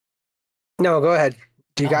 No, go ahead.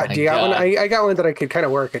 Do you got one? I got one that I could kind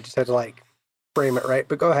of work. I just had to like frame it right.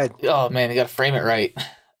 But go ahead. Oh man, you got to frame it right.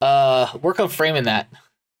 Work on framing that.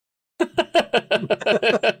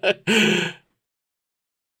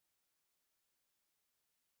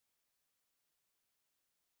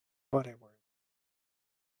 Whatever.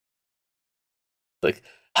 Like,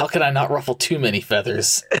 how can I not ruffle too many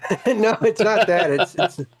feathers? No, it's not that.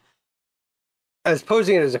 It's. I was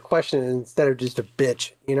posing it as a question instead of just a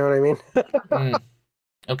bitch. You know what I mean?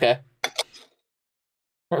 Okay.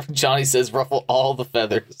 Johnny says, "Ruffle all the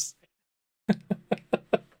feathers."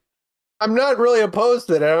 I'm not really opposed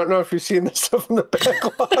to it. I don't know if you've seen the stuff in the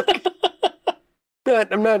backlog.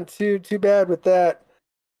 I'm not too bad with that.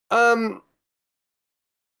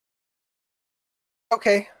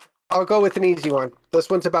 Okay, I'll go with an easy one. This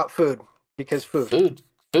one's about food because food.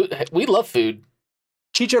 We love food.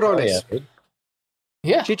 Chicharrones. Oh,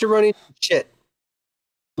 yeah. Chicharrones, shit.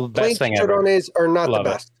 Plain chicharrones are not the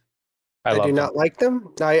best. I do not like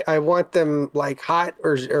them. I want them like hot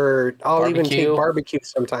or I'll even take barbecue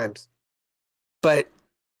sometimes. But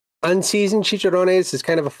unseasoned chicharrones is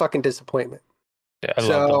kind of a fucking disappointment. Yeah,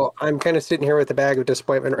 so I'm kind of sitting here with a bag of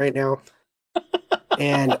disappointment right now.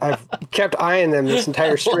 And I've kept eyeing them this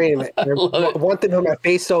entire stream. I want them to my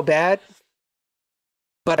face so bad.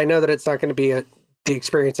 But I know that it's not going to be the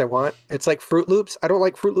experience I want. It's like Fruit Loops. I don't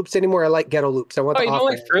like Fruit Loops anymore. I like Ghetto Loops. I want. Oh, you don't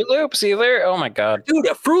like Fruit Loops either? Oh my god, dude!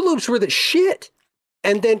 Fruit Loops were the shit.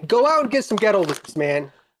 And then go out and get some Ghetto Loops,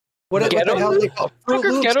 man. What the hell they call Fruit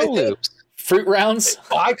Loops? Ghetto Loops. Fruit Rounds.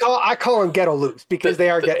 I call them Ghetto Loops because they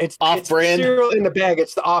are it's off-brand. It's cereal in the bag.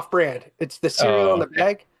 It's the off-brand. It's the cereal in the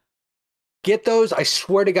bag. Get those. I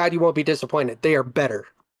swear to God, you won't be disappointed. They are better.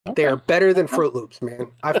 Okay. They are better than Fruit Loops, man.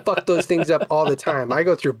 I fuck those things up all the time. I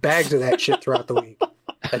go through bags of that shit throughout the week.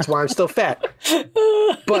 That's why I'm still fat.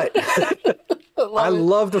 But I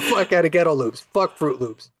love the fuck out of Ghetto Loops. Fuck Fruit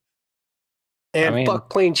Loops. And fuck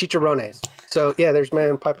plain chicharrones. So yeah, there's my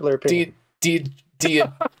unpopular opinion. Do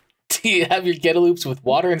you have your Ghetto Loops with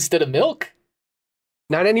water instead of milk?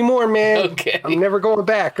 Not anymore, man. Okay. I'm never going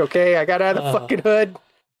back, okay? I got out of the fucking hood.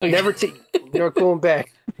 Never going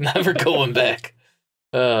back. Never going back.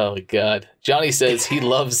 Oh my god. Johnny says he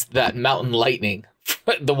loves that Mountain Lightning.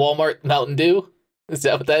 The Walmart Mountain Dew? Is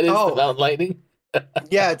that what that is? The Mountain Lightning?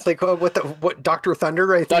 Yeah, it's like what Dr. Thunder,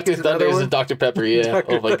 right? Dr. Thunder is a Dr. Pepper, yeah.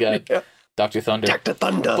 Oh my god. Yeah. Dr. Thunder. Dr.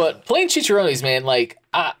 Thunder. But plain chicharrones, man, like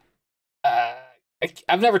I've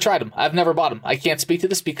never tried them. I've never bought them. I can't speak to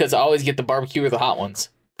this because I always get the barbecue or the hot ones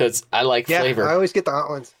because I like flavor. I always get the hot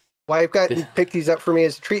ones. Wife picked these up for me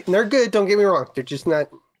as a treat, and they're good. Don't get me wrong; they're just not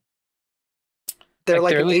they're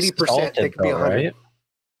like at least 80%. salted, They could be though, 100. right?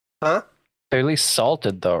 Huh? They're at least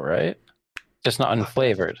salted though, right? Just not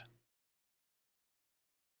unflavored.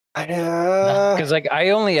 Because like I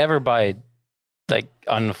only ever buy like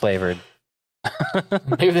unflavored.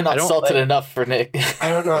 Maybe they're not salted like, enough for Nick. I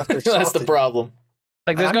don't know if they're salted. That's the problem.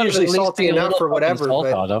 Like there's I'm not usually salty enough for whatever. Salt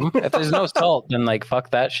But... on them. If there's no salt, then like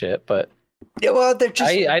fuck that shit. But yeah, well, they're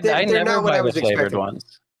just I they're never not what buy I was the flavored expecting.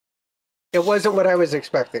 ones. It wasn't what I was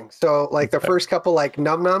expecting. So like the first couple like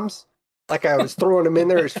num nums, like I was throwing them in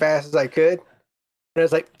there as fast as I could, and I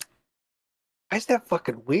was like, "Why is that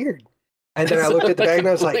fucking weird?" And then I looked at the bag and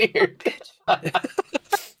I was like,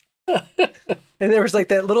 and there was like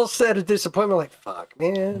that little set of disappointment, like, "Fuck,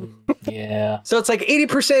 man." Yeah. So it's like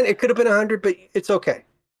 80%. It could have been 100, but it's okay.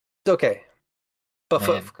 It's okay. But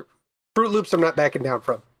Fruit Loops, I'm not backing down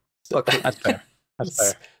from. Fuck Fruit That's fair. That's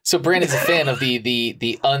fair. So Brandon's a fan of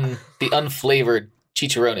the unflavored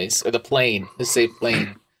chicharrones, or the plain, let's say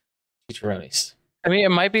plain chicharrones. I mean, it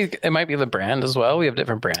might be the brand as well. We have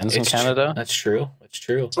different brands in Canada. That's true. That's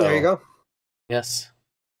true. So there you go. Yes.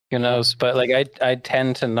 Who knows? But like I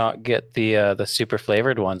tend to not get the super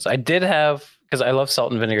flavored ones. I did have, because I love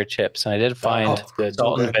salt and vinegar chips, and I did find good.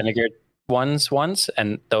 salt and vinegar ones once,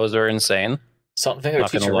 and those are insane. Salt and vinegar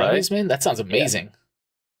chicharrones, man? That sounds amazing. Yeah.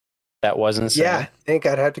 That was insane. Yeah, I think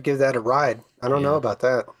I'd have to give that a ride. I don't know about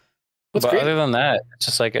that. But other than that, it's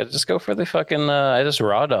just like I just go for the fucking I just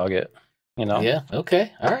raw dog it. You know? Yeah,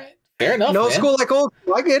 okay. All right. Fair enough. No man. school like old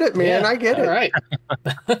school. I get it, man. Yeah, I get it. All right.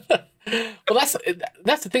 Well,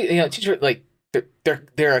 that's the thing. You know, teacher, like they're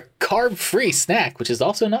a carb-free snack, which is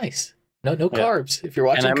also nice. No carbs if you're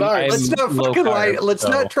watching carbs. Let's not fucking lie. Let's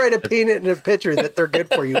not try to paint it in a picture that they're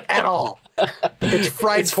good for you at all. It's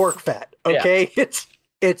fried pork fat. Okay, it's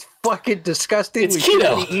fucking disgusting. It's we keto,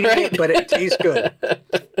 shouldn't be eating it, but it tastes good.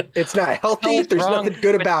 It's not healthy. There's nothing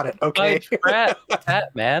good about it. Okay,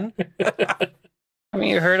 fat man. I mean,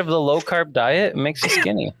 you heard of the low carb diet? It makes you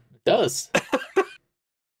skinny. It does.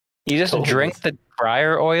 You just drink the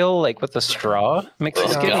fryer oil like with a straw. Makes you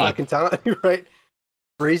skinny. You're right.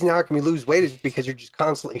 The reason how can you lose weight is because you're just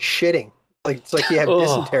constantly shitting. Like it's like you have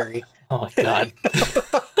dysentery. Oh my god.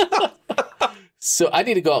 So I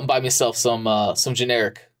need to go out and buy myself some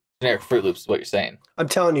generic Fruit Loops. Is what you're saying? I'm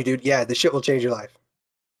telling you, dude. Yeah, the shit will change your life.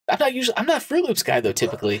 I'm not a Fruit Loops guy though.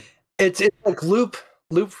 Typically, it's like loop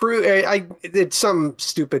fruit. It's some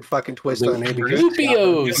stupid fucking twist on it.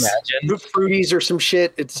 Loopios, Loop fruities or some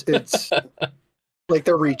shit. It's like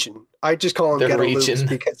they're reaching. I just call them ghetto loops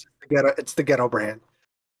because it's the ghetto brand.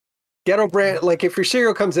 Ghetto brand. Like if your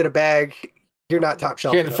cereal comes in a bag, you're not top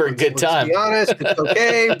shelf. You're in for a good time. To be honest, it's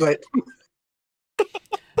okay, but.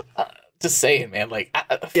 Just saying, man. Like,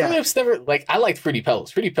 Fruit Loops never. Like, I liked Fruity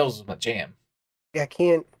Pebbles. Fruity Pebbles was my jam. Yeah,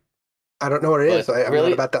 I don't know what it is. I'm really,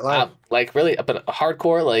 not about that life. Like, really, but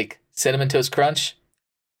hardcore, like Cinnamon Toast Crunch,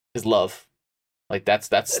 is love. Like,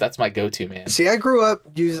 that's my go-to, man. See, I grew up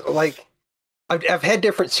I've had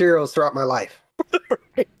different cereals throughout my life.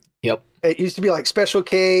 Yep. It used to be like Special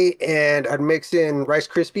K, and I'd mix in Rice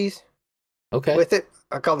Krispies. Okay. With it,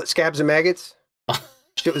 I called it Scabs and Maggots.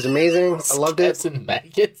 Shit was amazing. I loved it. Scabs and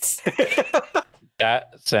Maggots.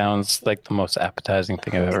 That sounds like the most appetizing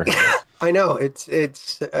thing I've ever heard. I know I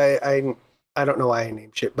don't know why I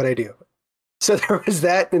named shit, but I do. So there was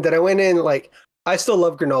that, and then I went in like I still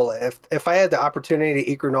love granola. If I had the opportunity to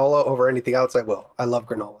eat granola over anything else, I will. I love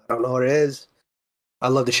granola. I don't know what it is. I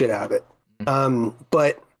love the shit out of it.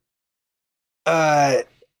 But I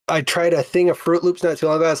tried a thing of Fruit Loops not too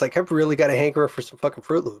long ago. I was like, I've really got a hankering for some fucking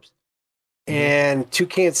Fruit Loops. And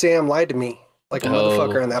Toucan Sam lied to me like a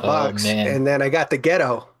motherfucker in that box. Man. And then I got the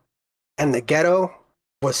Ghetto, and the Ghetto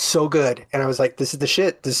was so good. And I was like, this is the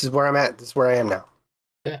shit. This is where I'm at. This is where I am now.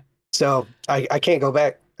 Yeah. So I can't go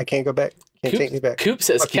back. I can't go back. Can't take me back. Coop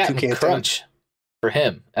says Captain Crunch for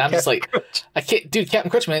him. And I'm just like, I can't, dude, Captain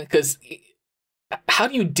Crunch, man, because how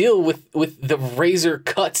do you deal with the razor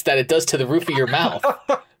cuts that it does to the roof of your mouth?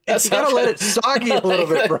 You gotta let it soggy a little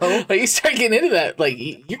bit, bro. Like you start getting into that, like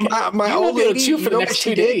you my old lady, chew for the next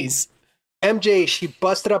 2 days. MJ, she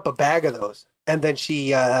busted up a bag of those, and then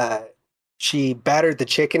she battered the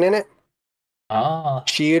chicken in it.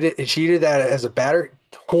 She did that as a batter.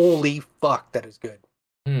 Holy fuck, that is good.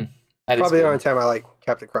 Probably the only time I like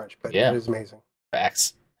Captain Crunch, but it is amazing.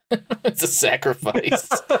 Facts. It's a sacrifice.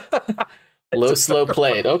 Low, slow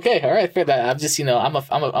played. Okay, all right, fair. That I'm just, I'm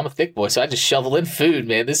a thick boy, so I just shovel in food,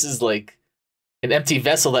 man. This is like an empty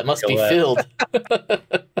vessel that must be filled.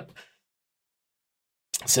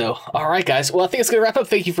 So, all right, guys. Well, I think it's gonna wrap up.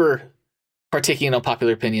 Thank you for partaking in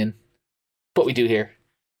Unpopular Opinion. What we do here.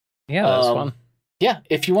 Yeah, that was fun. Yeah,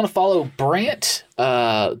 if you want to follow Brant,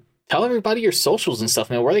 tell everybody your socials and stuff,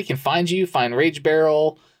 man, where they can find you, find Rage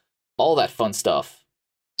Barrel, all that fun stuff.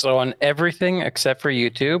 So on everything except for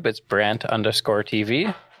YouTube, it's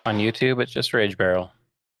Brant_TV. On YouTube, it's just Rage Barrel.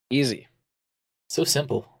 Easy. So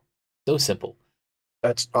simple. So simple.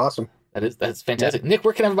 That's awesome. That's fantastic. Nick,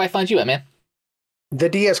 where can everybody find you at, man? The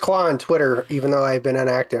DS Claw on Twitter, even though I've been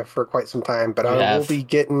inactive for quite some time, but I will be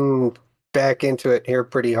getting back into it here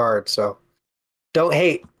pretty hard. So don't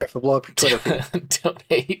hate if I blow up your Twitter feed. Don't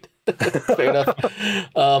hate. Fair enough.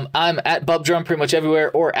 I'm at BubDrum pretty much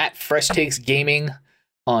everywhere, or at Fresh Takes Gaming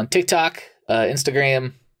on TikTok,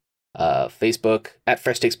 Instagram, Facebook, at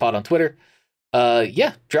Fresh Takes Pod on Twitter.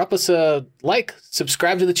 Drop us a like,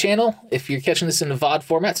 subscribe to the channel. If you're catching this in the VOD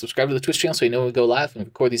format, subscribe to the Twitch channel so you know when we go live and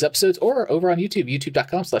record these episodes, or over on YouTube,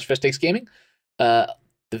 youtube.com/FreshTakesGaming. The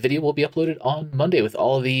video will be uploaded on Monday with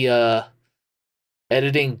all the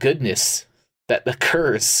editing goodness that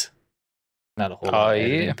occurs. Not a whole lot of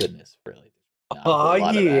editing goodness, really.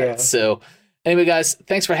 So anyway, guys,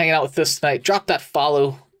 thanks for hanging out with us tonight. Drop that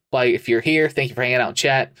follow if you're here. Thank you for hanging out in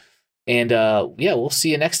chat. And we'll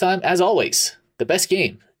see you next time. As always, the best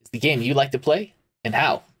game is the game you like to play and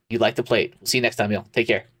how you like to play it. We'll see you next time, y'all. Take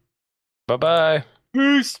care. Bye-bye.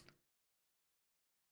 Peace.